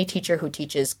language, any teacher who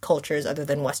teaches cultures other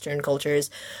than Western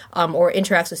cultures, or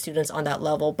interacts with students on that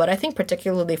level. But I think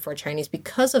particularly for Chinese,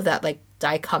 because of that like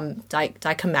dichotomy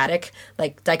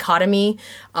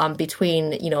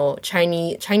between,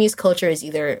 Chinese culture is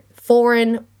either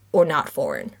foreign or not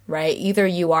foreign, right? Either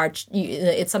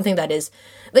it's something that is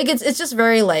like, it's just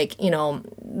very like,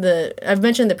 I've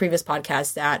mentioned in the previous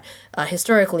podcast that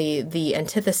historically the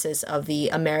antithesis of the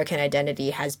American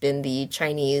identity has been the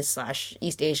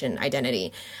Chinese/East Asian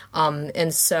identity.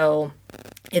 And so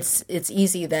it's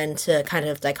easy then to kind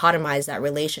of dichotomize that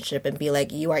relationship and be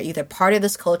like, you are either part of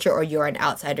this culture or you're an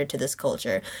outsider to this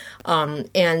culture.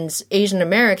 And Asian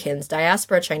Americans,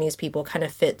 diaspora Chinese people kind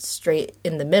of fit straight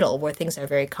in the middle where things are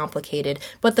very complicated.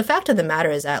 But the fact of the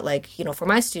matter is that like, for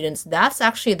my students, that's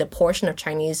actually the portion of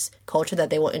Chinese culture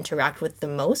that they will interact with the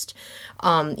most.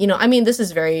 This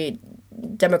is very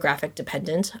demographic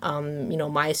dependent.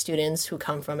 My students who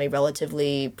come from a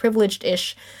relatively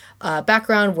privileged-ish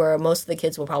background where most of the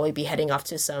kids will probably be heading off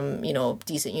to some,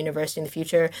 decent university in the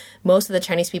future, most of the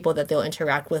Chinese people that they'll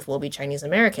interact with will be Chinese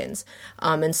Americans.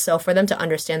 And so for them to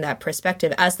understand that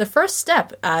perspective as the first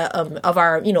step of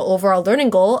our, overall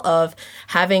learning goal of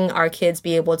having our kids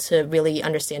be able to really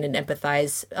understand and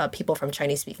empathize people from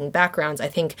Chinese speaking backgrounds, I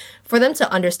think for them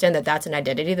to understand that that's an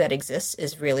identity that exists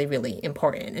is really, really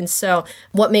important. And so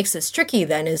what makes this tricky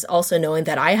then is also knowing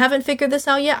that I haven't figured this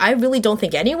out yet. I really don't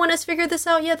think anyone has figured this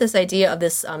out yet. This idea of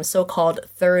this so-called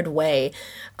third way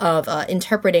of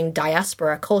interpreting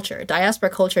diaspora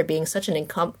culture being such an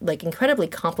incredibly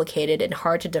complicated and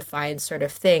hard to define sort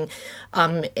of thing.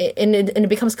 And it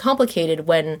becomes complicated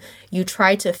when you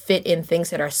try to fit in things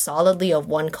that are solidly of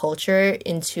one culture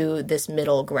into this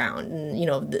middle ground.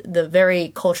 And, the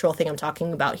very cultural thing I'm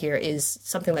talking about here is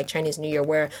something like Chinese New Year,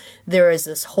 where there is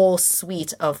this whole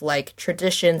suite of like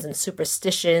traditions and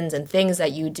superstitions and things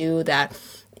that you do that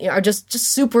are just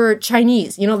super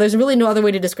Chinese. There's really no other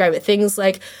way to describe it. Things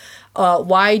like,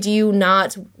 why do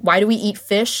we eat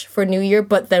fish for New Year,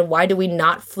 but then why do we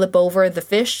not flip over the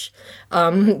fish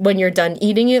when you're done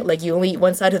eating it? Like you only eat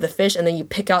one side of the fish and then you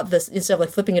pick out this, instead of like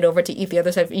flipping it over to eat the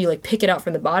other side, you like pick it out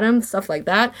from the bottom, stuff like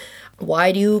that.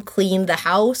 Why do you clean the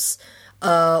house?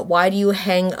 Why do you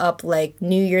hang up like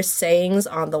New Year's sayings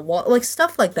on the wall? Like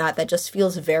stuff like that just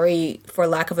feels very, for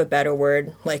lack of a better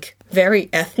word, like very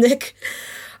ethnic.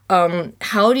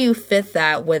 How do you fit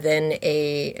that within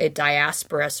a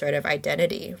diaspora sort of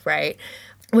identity, right?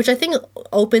 Which I think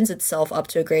opens itself up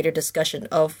to a greater discussion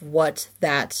of what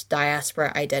that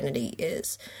diaspora identity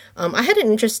is. I had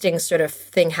an interesting sort of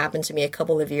thing happen to me a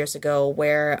couple of years ago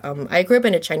where I grew up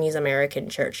in a Chinese American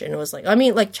church, and it was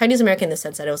like Chinese American in the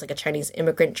sense that it was like a Chinese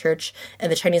immigrant church, and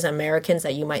the Chinese Americans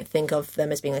that you might think of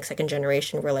them as being like second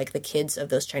generation were like the kids of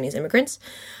those Chinese immigrants.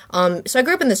 So I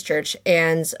grew up in this church,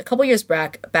 and a couple years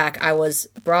back I was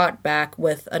brought back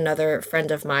with another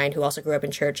friend of mine who also grew up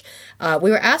in church.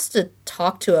 We were asked to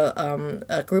talk to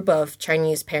a group of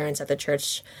Chinese parents at the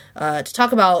church to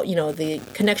talk about, the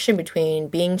connection between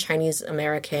being Chinese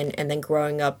American and then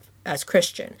growing up as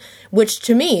Christian, which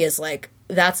to me is like,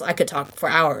 I could talk for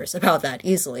hours about that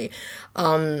easily.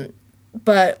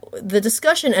 But the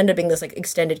discussion ended up being this like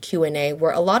extended Q&A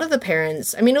where a lot of the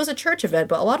parents, it was a church event,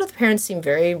 but a lot of the parents seemed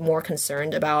very more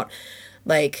concerned about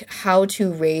like how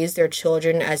to raise their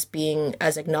children as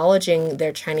acknowledging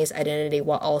their Chinese identity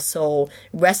while also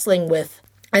wrestling with,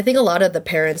 I think a lot of the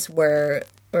parents were,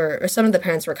 or some of the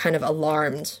parents were kind of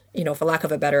alarmed, for lack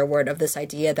of a better word, of this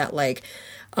idea that like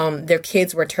their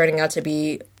kids were turning out to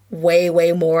be way,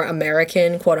 way more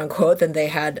American, quote unquote, than they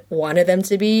had wanted them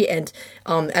to be. And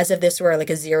as if this were like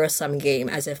a zero-sum game,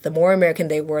 as if the more American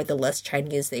they were, the less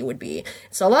Chinese they would be.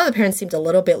 So a lot of the parents seemed a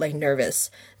little bit like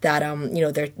nervous that,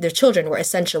 their children were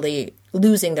essentially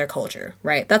losing their culture,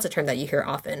 right? That's a term that you hear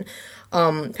often.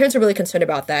 Parents are really concerned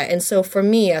about that. And so for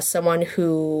me, as someone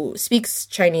who speaks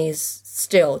Chinese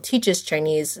still, teaches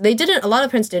Chinese, a lot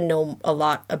of parents didn't know a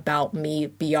lot about me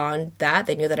beyond that.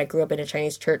 They knew that I grew up in a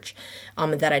Chinese church,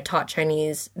 that I taught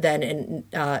Chinese then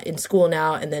in school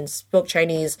now, and then spoke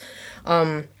Chinese.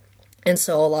 And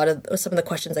so some of the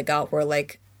questions I got were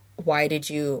like, how did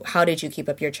you keep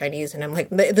up your Chinese? And I'm like,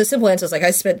 the simple answer is like,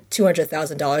 I spent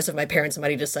 $200,000 of my parents'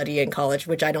 money to study in college,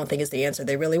 which I don't think is the answer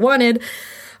they really wanted.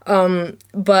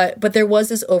 But there was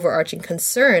this overarching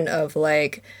concern of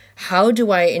like, how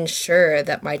do I ensure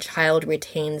that my child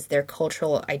retains their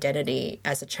cultural identity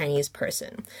as a Chinese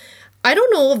person? I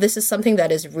don't know if this is something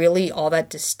that is really all that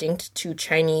distinct to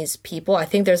Chinese people. I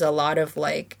think there's a lot of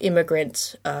like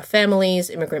immigrant families,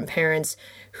 immigrant parents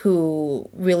who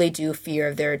really do fear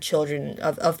of their children,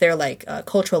 of their like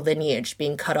cultural lineage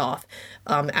being cut off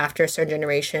after a certain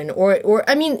generation, or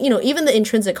I mean, even the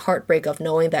intrinsic heartbreak of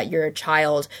knowing that your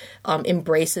child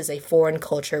embraces a foreign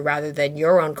culture rather than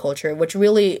your own culture, which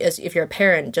really is, if you're a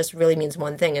parent, just really means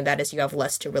one thing, and that is you have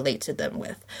less to relate to them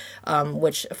with,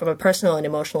 which from a personal and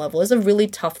emotional level is a really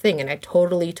tough thing, and I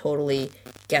totally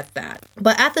get that.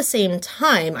 But at the same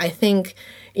time, I think,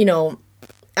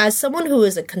 as someone who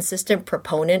is a consistent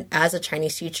proponent as a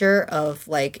Chinese teacher of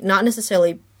like not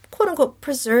necessarily quote unquote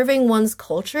preserving one's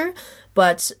culture,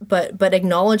 but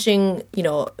acknowledging,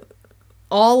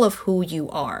 all of who you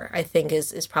are, I think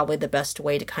is probably the best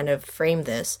way to kind of frame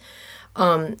this.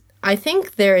 I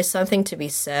think there is something to be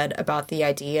said about the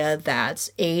idea that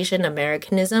Asian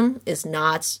Americanism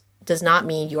does not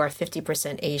mean you are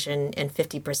 50% Asian and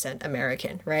 50%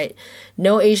 American, right?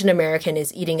 No Asian American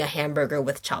is eating a hamburger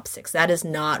with chopsticks. That is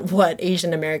not what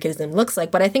Asian Americanism looks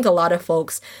like. But I think a lot of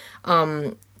folks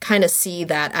kind of see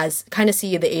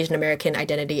the Asian American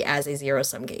identity as a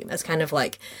zero-sum game, as kind of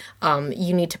like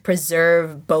you need to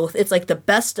preserve both. It's like the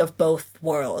best of both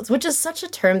worlds, which is such a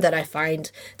term that I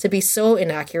find to be so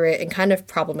inaccurate and kind of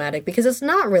problematic, because it's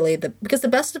not really because the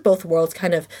best of both worlds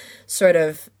kind of sort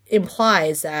of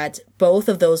implies that both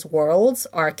of those worlds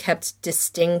are kept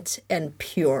distinct and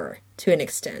pure to an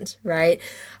extent, right?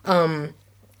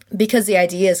 Because the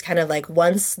idea is kind of like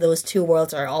once those two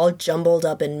worlds are all jumbled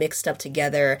up and mixed up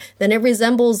together, then it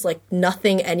resembles like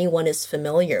nothing anyone is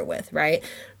familiar with, right?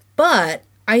 But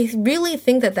I really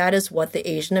think that is what the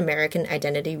Asian American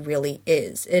identity really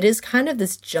is. It is kind of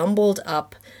this jumbled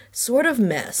up sort of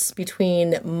mess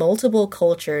between multiple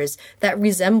cultures that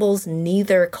resembles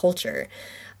neither culture.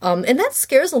 And that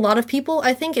scares a lot of people,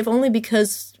 I think, if only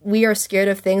because we are scared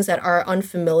of things that are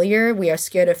unfamiliar. We are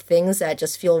scared of things that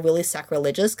just feel really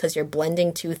sacrilegious because you're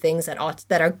blending two things that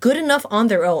are good enough on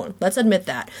their own. Let's admit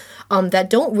that. That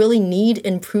don't really need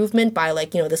improvement by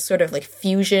like, this sort of like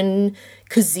fusion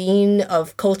cuisine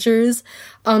of cultures.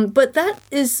 But that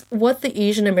is what the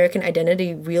Asian American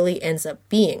identity really ends up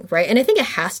being, right? And I think it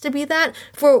has to be that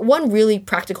for one really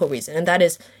practical reason, and that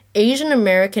is Asian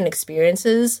American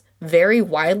experiences vary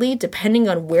widely depending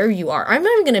on where you are. I'm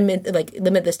not even going to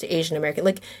limit this to Asian American,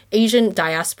 like Asian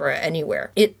diaspora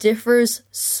anywhere. It differs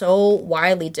so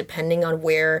widely depending on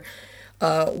where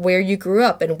you grew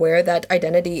up and where that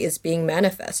identity is being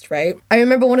manifest, right? I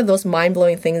remember one of those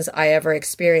mind-blowing things I ever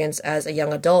experienced as a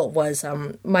young adult was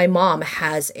my mom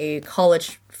has a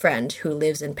college friend who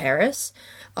lives in Paris.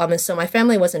 And so my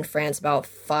family was in France about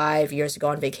 5 years ago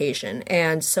on vacation.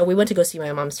 And so we went to go see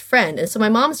my mom's friend. And so my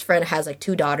mom's friend has like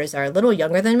two daughters that are a little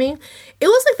younger than me. It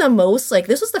was like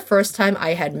this was the first time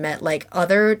I had met like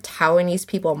other Taiwanese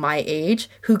people my age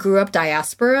who grew up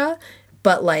diaspora,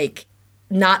 but like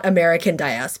not American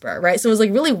diaspora, right? So it was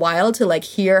like really wild to like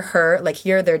hear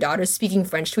their daughters speaking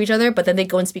French to each other, but then they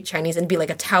go and speak Chinese and be like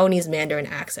a Taiwanese Mandarin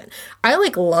accent. I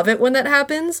like love it when that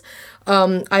happens.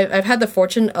 I've had the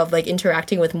fortune of like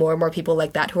interacting with more and more people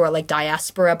like that who are like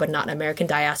diaspora, but not American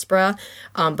diaspora,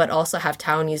 but also have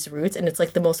Taiwanese roots. And it's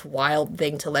like the most wild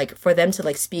thing to like, for them to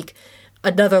like speak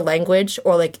another language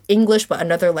or like English, but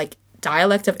another like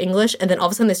dialect of English, and then all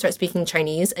of a sudden they start speaking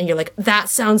Chinese and you're like, that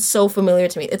sounds so familiar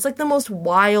to me. It's like the most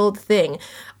wild thing.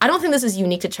 I don't think this is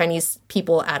unique to Chinese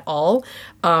people at all.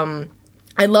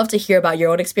 I I'd love to hear about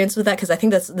your own experience with that, because I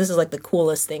think this is like the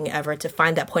coolest thing ever, to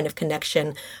find that point of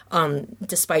connection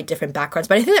despite different backgrounds.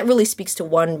 But I think that really speaks to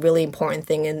one really important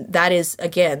thing, and that is,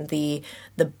 again, the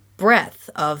breadth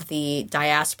of the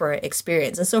diaspora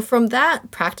experience. And so from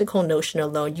that practical notion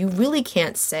alone, you really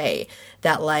can't say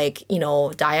that, like, you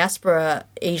know, diaspora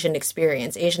Asian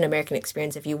experience, Asian American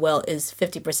experience, if you will, is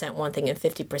 50% one thing and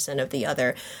 50% of the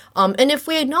other. And if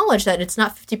we acknowledge that it's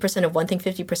not 50% of one thing,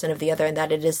 50% of the other, and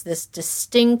that it is this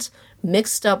distinct,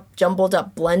 mixed up, jumbled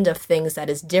up blend of things that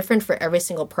is different for every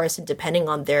single person depending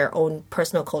on their own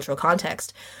personal cultural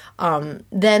context,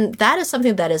 then that is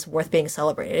something that is worth being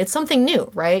celebrated. It's something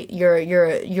new, right?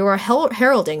 You're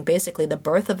heralding basically the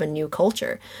birth of a new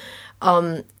culture.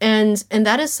 And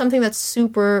that is something that's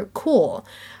super cool.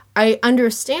 I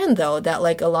understand, though, that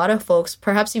like a lot of folks,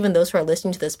 perhaps even those who are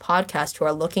listening to this podcast, who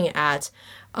are looking at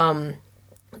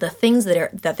the things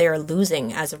that they are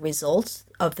losing as a result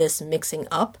of this mixing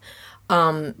up,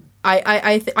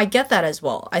 I get that as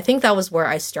well. I think that was where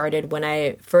I started when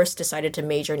I first decided to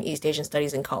major in East Asian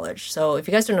Studies in college. So if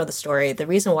you guys don't know the story, the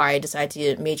reason why I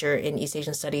decided to major in East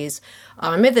Asian Studies,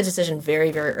 I made the decision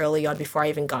very, very early on before I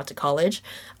even got to college.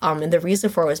 And the reason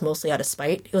for it was mostly out of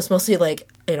spite. It was mostly like,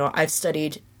 you know, I've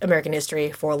studied American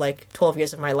history for like 12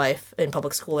 years of my life in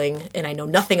public schooling, and I know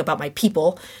nothing about my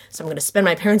people. So I'm going to spend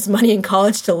my parents' money in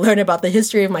college to learn about the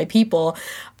history of my people,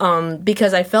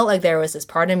 because I felt like there was this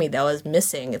part of me that was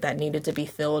missing that needed to be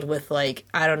filled with, like,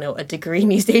 I don't know, a degree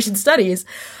in East Asian Studies.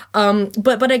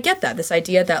 But I get that, this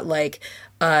idea that like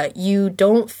you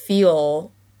don't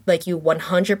feel like you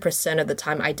 100% of the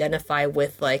time identify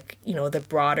with, like, you know, the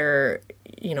broader,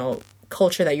 you know,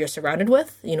 culture that you're surrounded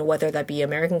with, you know, whether that be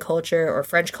American culture or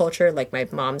French culture, like my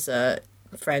mom's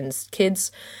friends'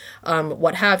 kids,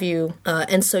 what have you.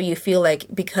 And so you feel like,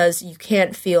 because you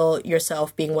can't feel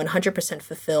yourself being 100%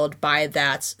 fulfilled by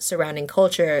that surrounding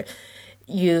culture,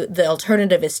 the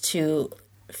alternative is to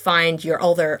find your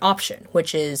other option,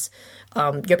 which is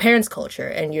your parents' culture,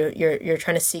 and you're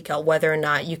trying to seek out whether or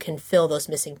not you can fill those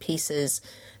missing pieces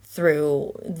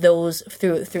through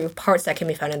parts that can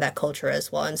be found in that culture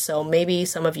as well. And so maybe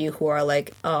some of you who are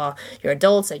like, you're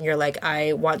adults and you're like, I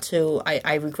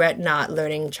regret not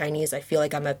learning Chinese. I feel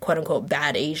like I'm a quote unquote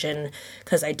bad Asian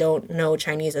because I don't know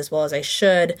Chinese as well as I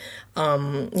should.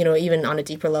 You know, even on a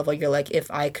deeper level, you're like,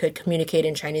 if I could communicate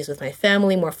in Chinese with my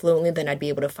family more fluently, then I'd be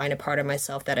able to find a part of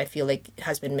myself that I feel like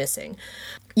has been missing.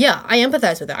 Yeah, I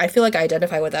empathize with that. I feel like I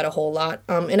identify with that a whole lot.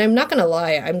 And I'm not going to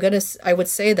lie. I would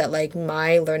say that like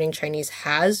my learning Chinese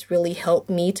has really helped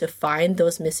me to find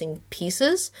those missing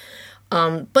pieces.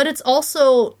 But it's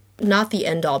also not the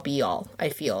end all be all, I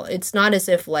feel. It's not as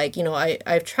if like, you know,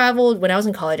 I've traveled, when I was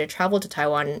in college, I traveled to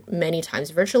Taiwan many times,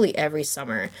 virtually every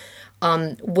summer,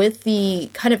 with the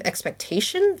kind of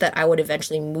expectation that I would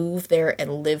eventually move there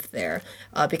and live there,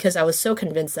 because I was so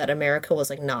convinced that America was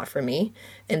like not for me,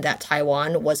 and that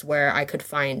Taiwan was where I could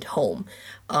find home.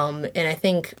 And I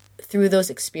think through those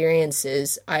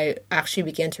experiences, I actually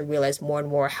began to realize more and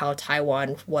more how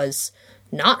Taiwan was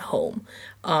not home.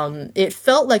 It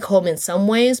felt like home in some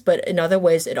ways, but in other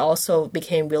ways, it also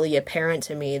became really apparent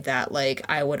to me that like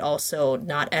I would also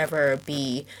not ever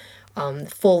be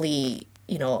fully,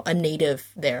 you know, a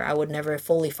native there. I would never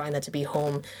fully find that to be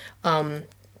home.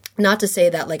 Not to say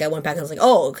that like I went back and was like,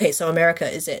 oh, okay, so America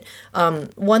is it.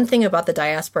 One thing about the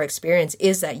diaspora experience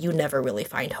is that you never really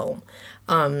find home.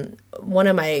 One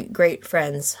of my great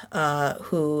friends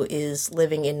who is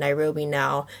living in Nairobi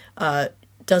now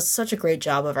does such a great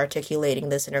job of articulating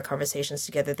this in our conversations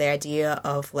together, the idea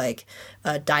of like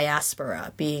a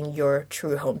diaspora being your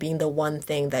true home, being the one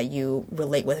thing that you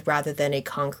relate with rather than a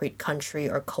concrete country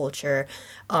or culture,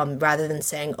 rather than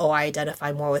saying, oh, I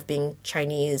identify more with being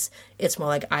Chinese. It's more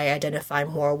like I identify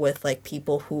more with like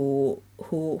people who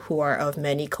are of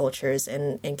many cultures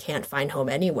and can't find home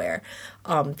anywhere.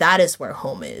 That is where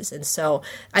home is. And so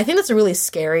I think that's a really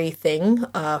scary thing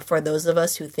for those of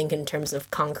us who think in terms of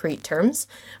concrete terms,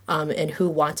 and who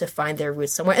want to find their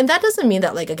roots somewhere. And that doesn't mean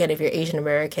that, like, again, if you're Asian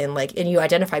American, like, and you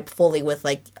identify fully with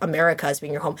like America as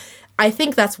being your home, I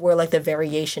think that's where like the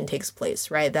variation takes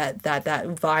place, right?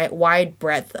 That wide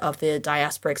breadth of the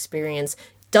diaspora experience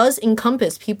does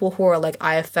encompass people who are like,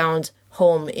 I have found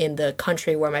home in the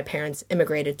country where my parents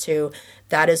immigrated to.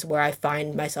 That is where I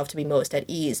find myself to be most at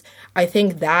ease. I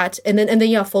think that, and then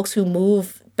you have folks who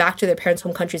move back to their parents'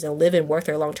 home countries and live and work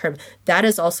there long term. That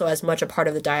is also as much a part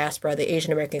of the diaspora, the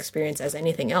Asian American experience, as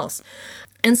anything else.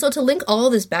 And so to link all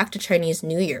of this back to Chinese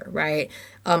New Year, right?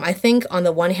 I think on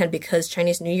the one hand, because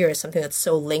Chinese New Year is something that's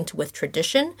so linked with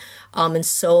tradition, and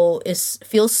so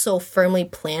feels so firmly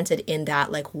planted in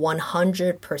that like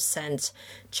 100%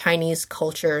 Chinese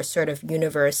culture sort of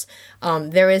universe,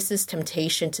 there is this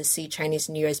temptation to see Chinese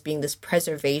New Year as being this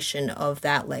preservation of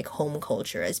that like home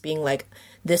culture, as being like,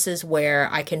 this is where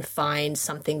I can find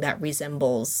something that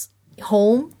resembles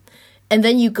home. And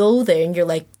then you go there and you're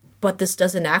like, but this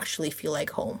doesn't actually feel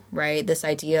like home, right? This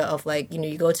idea of like,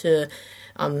 you go to,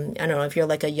 I don't know, if you're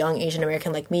like a young Asian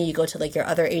American like me, you go to like your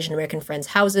other Asian American friends'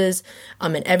 houses,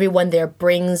 and everyone there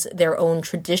brings their own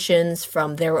traditions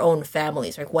from their own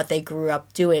families, like what they grew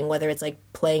up doing, whether it's like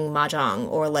playing mahjong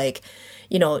or like,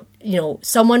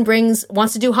 someone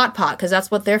wants to do hot pot because that's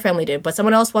what their family did, but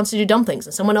someone else wants to do dumplings,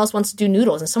 and someone else wants to do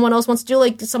noodles, and someone else wants to do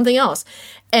like something else.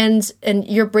 And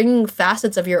you're bringing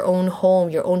facets of your own home,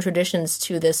 your own traditions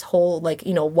to this whole, like,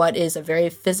 what is a very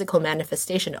physical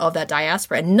manifestation of that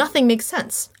diaspora, and nothing makes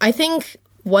sense. I think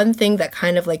one thing that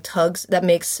kind of like that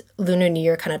makes Lunar New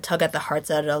Year kind of tug at the hearts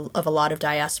of a lot of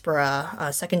diaspora,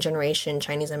 second generation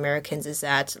Chinese Americans, is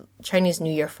that Chinese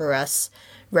New Year for us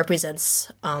represents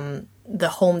the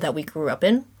home that we grew up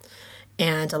in.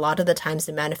 And a lot of the times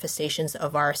the manifestations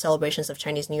of our celebrations of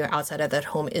Chinese New Year outside of that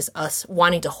home is us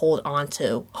wanting to hold on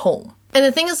to home. And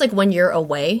the thing is, like, when you're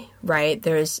away, right,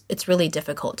 it's really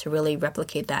difficult to really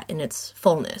replicate that in its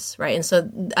fullness, right? And so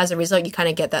as a result, you kind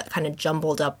of get that kind of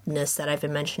jumbled upness that I've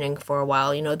been mentioning for a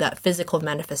while, that physical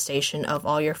manifestation of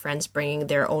all your friends bringing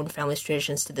their own family's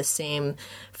traditions to the same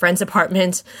friend's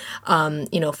apartment,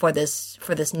 for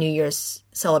this New Year's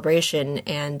celebration,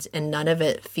 and none of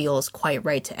it feels quite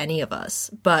right to any of us.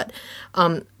 But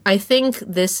I think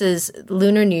this is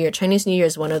Lunar New Year. Chinese New Year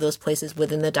is one of those places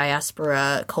within the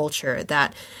diaspora culture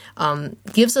that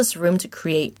gives us room to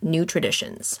create new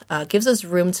traditions, gives us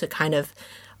room to kind of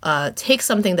take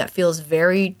something that feels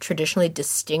very traditionally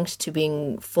distinct to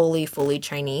being fully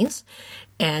Chinese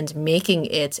and making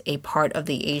it a part of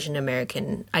the Asian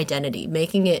American identity,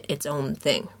 making it its own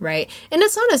thing, right? And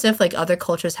it's not as if like other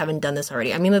cultures haven't done this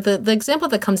already. I mean, the example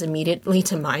that comes immediately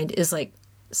to mind is like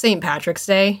St. Patrick's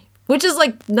Day, which is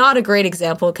like not a great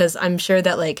example because I'm sure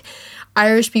that like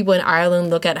Irish people in Ireland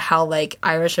look at how like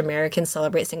Irish Americans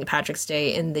celebrate St. Patrick's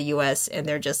Day in the US and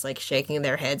they're just like shaking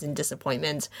their heads in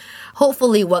disappointment.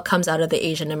 Hopefully what comes out of the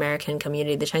Asian American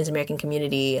community, the Chinese American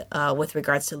community, with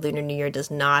regards to Lunar New Year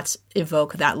does not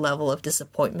evoke that level of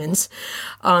disappointment.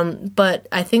 But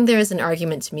I think there is an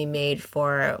argument to be made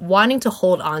for wanting to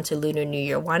hold on to Lunar New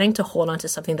Year, wanting to hold on to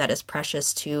something that is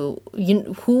precious to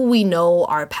who we know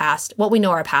our past, what we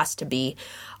know our past to be.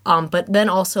 But then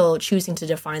also choosing to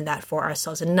define that for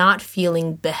ourselves and not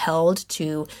feeling beheld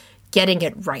to getting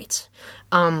it right.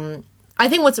 I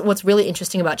think what's really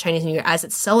interesting about Chinese New Year as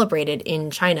it's celebrated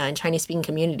in China and Chinese-speaking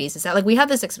communities is that like we have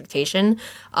this expectation.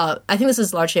 I think this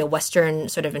is largely a Western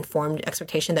sort of informed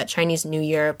expectation that Chinese New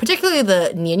Year, particularly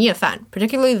the 年夜饭,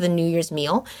 particularly the New Year's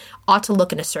meal, ought to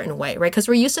look in a certain way, right? Because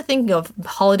we're used to thinking of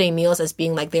holiday meals as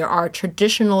being like there are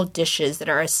traditional dishes that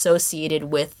are associated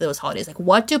with those holidays. Like,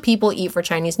 what do people eat for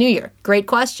Chinese New Year? Great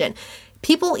question.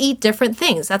 People eat different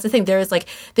things. That's the thing.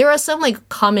 There are some like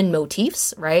common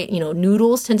motifs, right?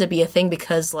 Noodles tend to be a thing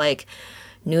because like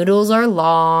noodles are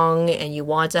long and you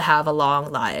want to have a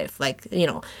long life. Like,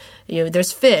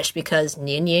 there's fish because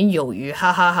年年有余,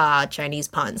 ha ha ha, Chinese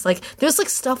puns. Like there's like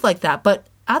stuff like that. But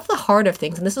at the heart of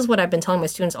things, and this is what I've been telling my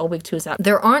students all week too, is that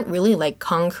there aren't really like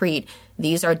concrete,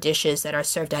 these are dishes that are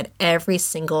served at every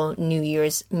single New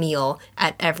Year's meal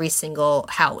at every single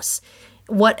house.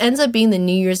 What ends up being the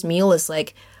New Year's meal is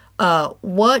like,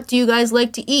 what do you guys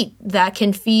like to eat that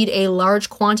can feed a large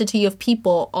quantity of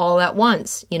people all at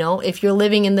once? If you're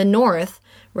living in the north,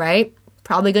 right,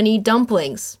 probably going to eat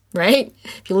dumplings, right?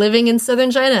 If you're living in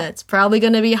southern China, it's probably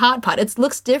going to be hot pot. It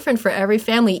looks different for every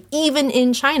family, even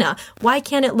in China. Why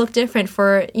can't it look different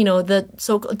for,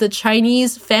 the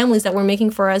Chinese families that we're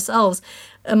making for ourselves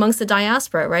amongst the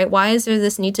diaspora, right? Why is there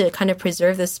this need to kind of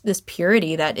preserve this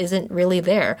purity that isn't really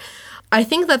there? I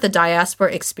think that the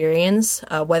diaspora experience,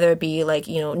 whether it be like,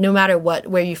 no matter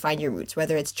where you find your roots,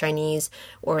 whether it's Chinese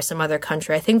or some other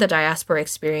country, I think the diaspora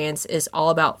experience is all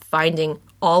about finding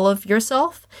all of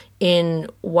yourself in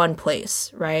one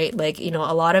place, right? Like, a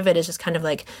lot of it is just kind of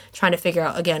like trying to figure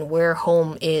out, again, where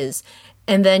home is.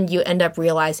 And then you end up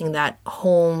realizing that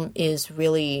home is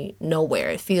really nowhere.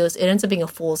 It ends up being a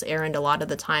fool's errand a lot of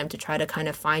the time to try to kind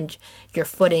of find your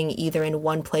footing either in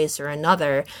one place or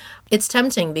another. It's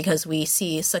tempting because we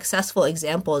see successful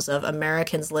examples of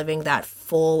Americans living that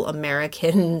full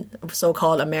American,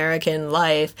 so-called American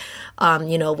life,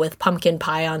 with pumpkin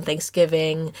pie on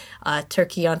Thanksgiving,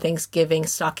 turkey on Thanksgiving,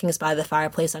 stockings by the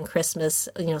fireplace on Christmas,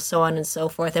 so on and so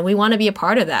forth. And we want to be a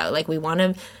part of that. Like, we want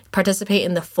to participate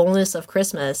in the fullness of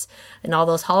Christmas and all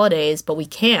those holidays, but we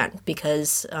can't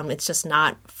because it's just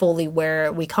not fully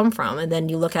where we come from. And then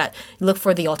you look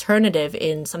for the alternative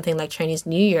in something like Chinese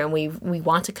New Year, and we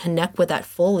want to connect with that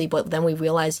fully, but then we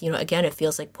realize, again, it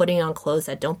feels like putting on clothes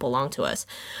that don't belong to us.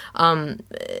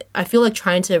 I feel like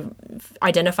trying to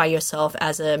identify yourself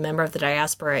as a member of the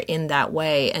diaspora in that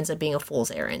way ends up being a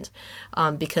fool's errand,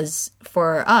 because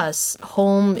for us,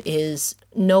 home is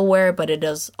nowhere, but it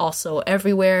is also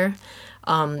everywhere.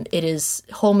 Home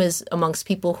is amongst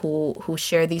people who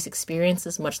share these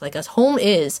experiences much like us. Home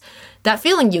is that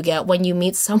feeling you get when you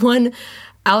meet someone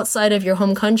outside of your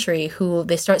home country who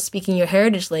they start speaking your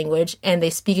heritage language and they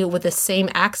speak it with the same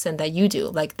accent that you do.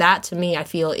 Like, that to me, I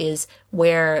feel is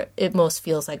where it most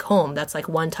feels like home. That's like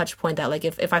one touch point that, like,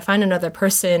 if I find another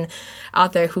person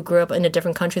out there who grew up in a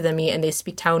different country than me and they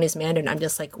speak Taiwanese Mandarin, I'm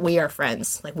just like, we are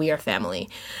friends, like we are family.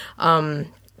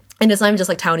 And it's not even just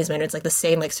like Taiwanese Mandarin, it's like the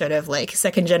same, like, sort of like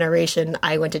second generation,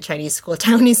 I went to Chinese school,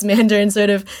 Taiwanese Mandarin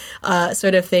sort of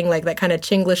thing, like that kind of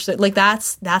Chinglish, like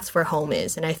that's where home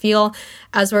is. And I feel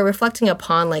as we're reflecting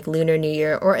upon like Lunar New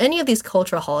Year or any of these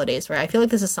cultural holidays, right, I feel like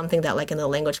this is something that, like, in the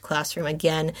language classroom,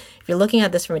 again, if you're looking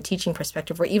at this from a teaching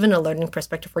perspective or even a learning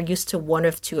perspective, we're used to one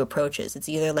of two approaches. It's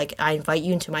either like, I invite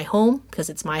you into my home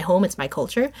because it's my home, it's my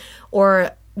culture,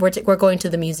 or we're going to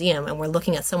the museum and we're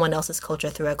looking at someone else's culture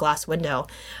through a glass window.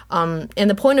 And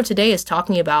the point of today is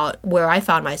talking about where I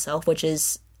found myself, which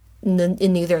is in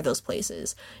neither of those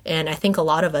places. And I think a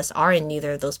lot of us are in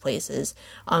neither of those places,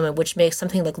 which makes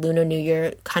something like Lunar New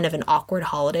Year kind of an awkward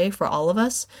holiday for all of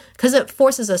us, because it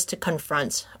forces us to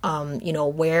confront,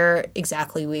 where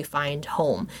exactly we find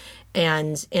home.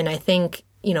 And I think,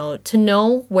 to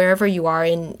know wherever you are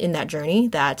in that journey,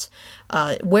 that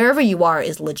wherever you are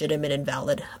is legitimate and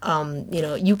valid.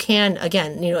 You can,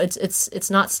 again, it's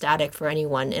not static for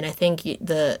anyone. And I think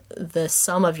the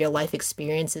sum of your life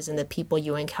experiences and the people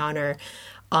you encounter,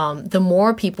 the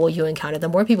more people you encounter, the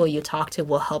more people you talk to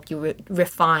will help you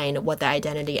refine what the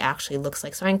identity actually looks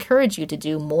like. So I encourage you to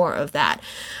do more of that,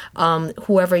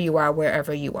 whoever you are,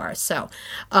 wherever you are. So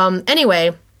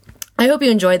anyway, I hope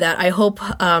you enjoyed that. I hope,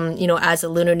 as the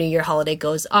Lunar New Year holiday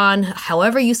goes on,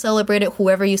 however you celebrate it,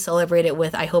 whoever you celebrate it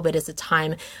with, I hope it is a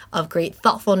time of great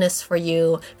thoughtfulness for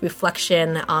you,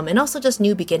 reflection, and also just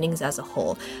new beginnings as a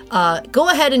whole. Go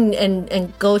ahead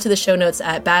and go to the show notes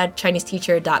at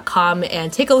badchineseteacher.com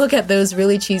and take a look at those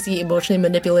really cheesy, emotionally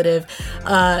manipulative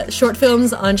short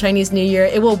films on Chinese New Year.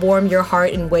 It will warm your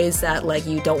heart in ways that, like,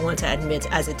 you don't want to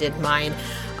admit, as it did mine.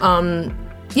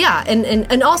 Yeah,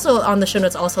 and also on the show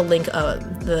notes, also link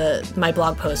my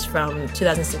blog post from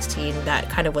 2016 that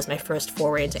kind of was my first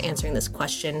foray into answering this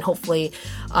question. Hopefully,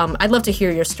 I'd love to hear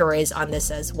your stories on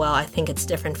this as well. I think it's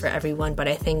different for everyone, but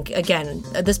I think, again,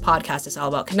 this podcast is all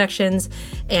about connections,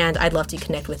 and I'd love to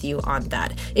connect with you on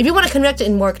that. If you want to connect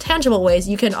in more tangible ways,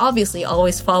 you can obviously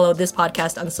always follow this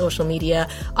podcast on social media.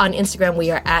 On Instagram,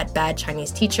 we are at Bad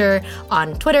Chinese Teacher.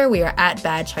 On Twitter, we are at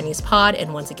Bad Chinese Pod.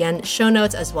 And once again, show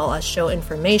notes as well as show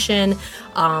information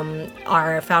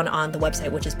are found on the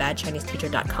website, which is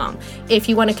badchineseteacher.com. If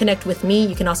you want to connect with me,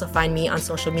 you can also find me on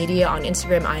social media. On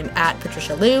Instagram, I'm at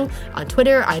Patricia Liu. On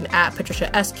Twitter, I'm at Patricia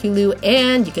SQ Liu.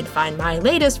 And you can find my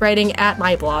latest writing at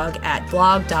my blog at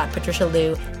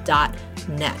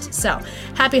blog.patricialiu.net. So,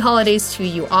 happy holidays to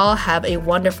you all. Have a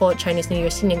wonderful Chinese New Year.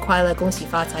 新年快乐，恭喜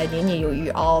发财，年年有余,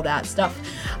 all that stuff.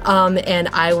 And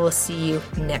I will see you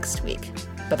next week.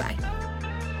 Bye-bye.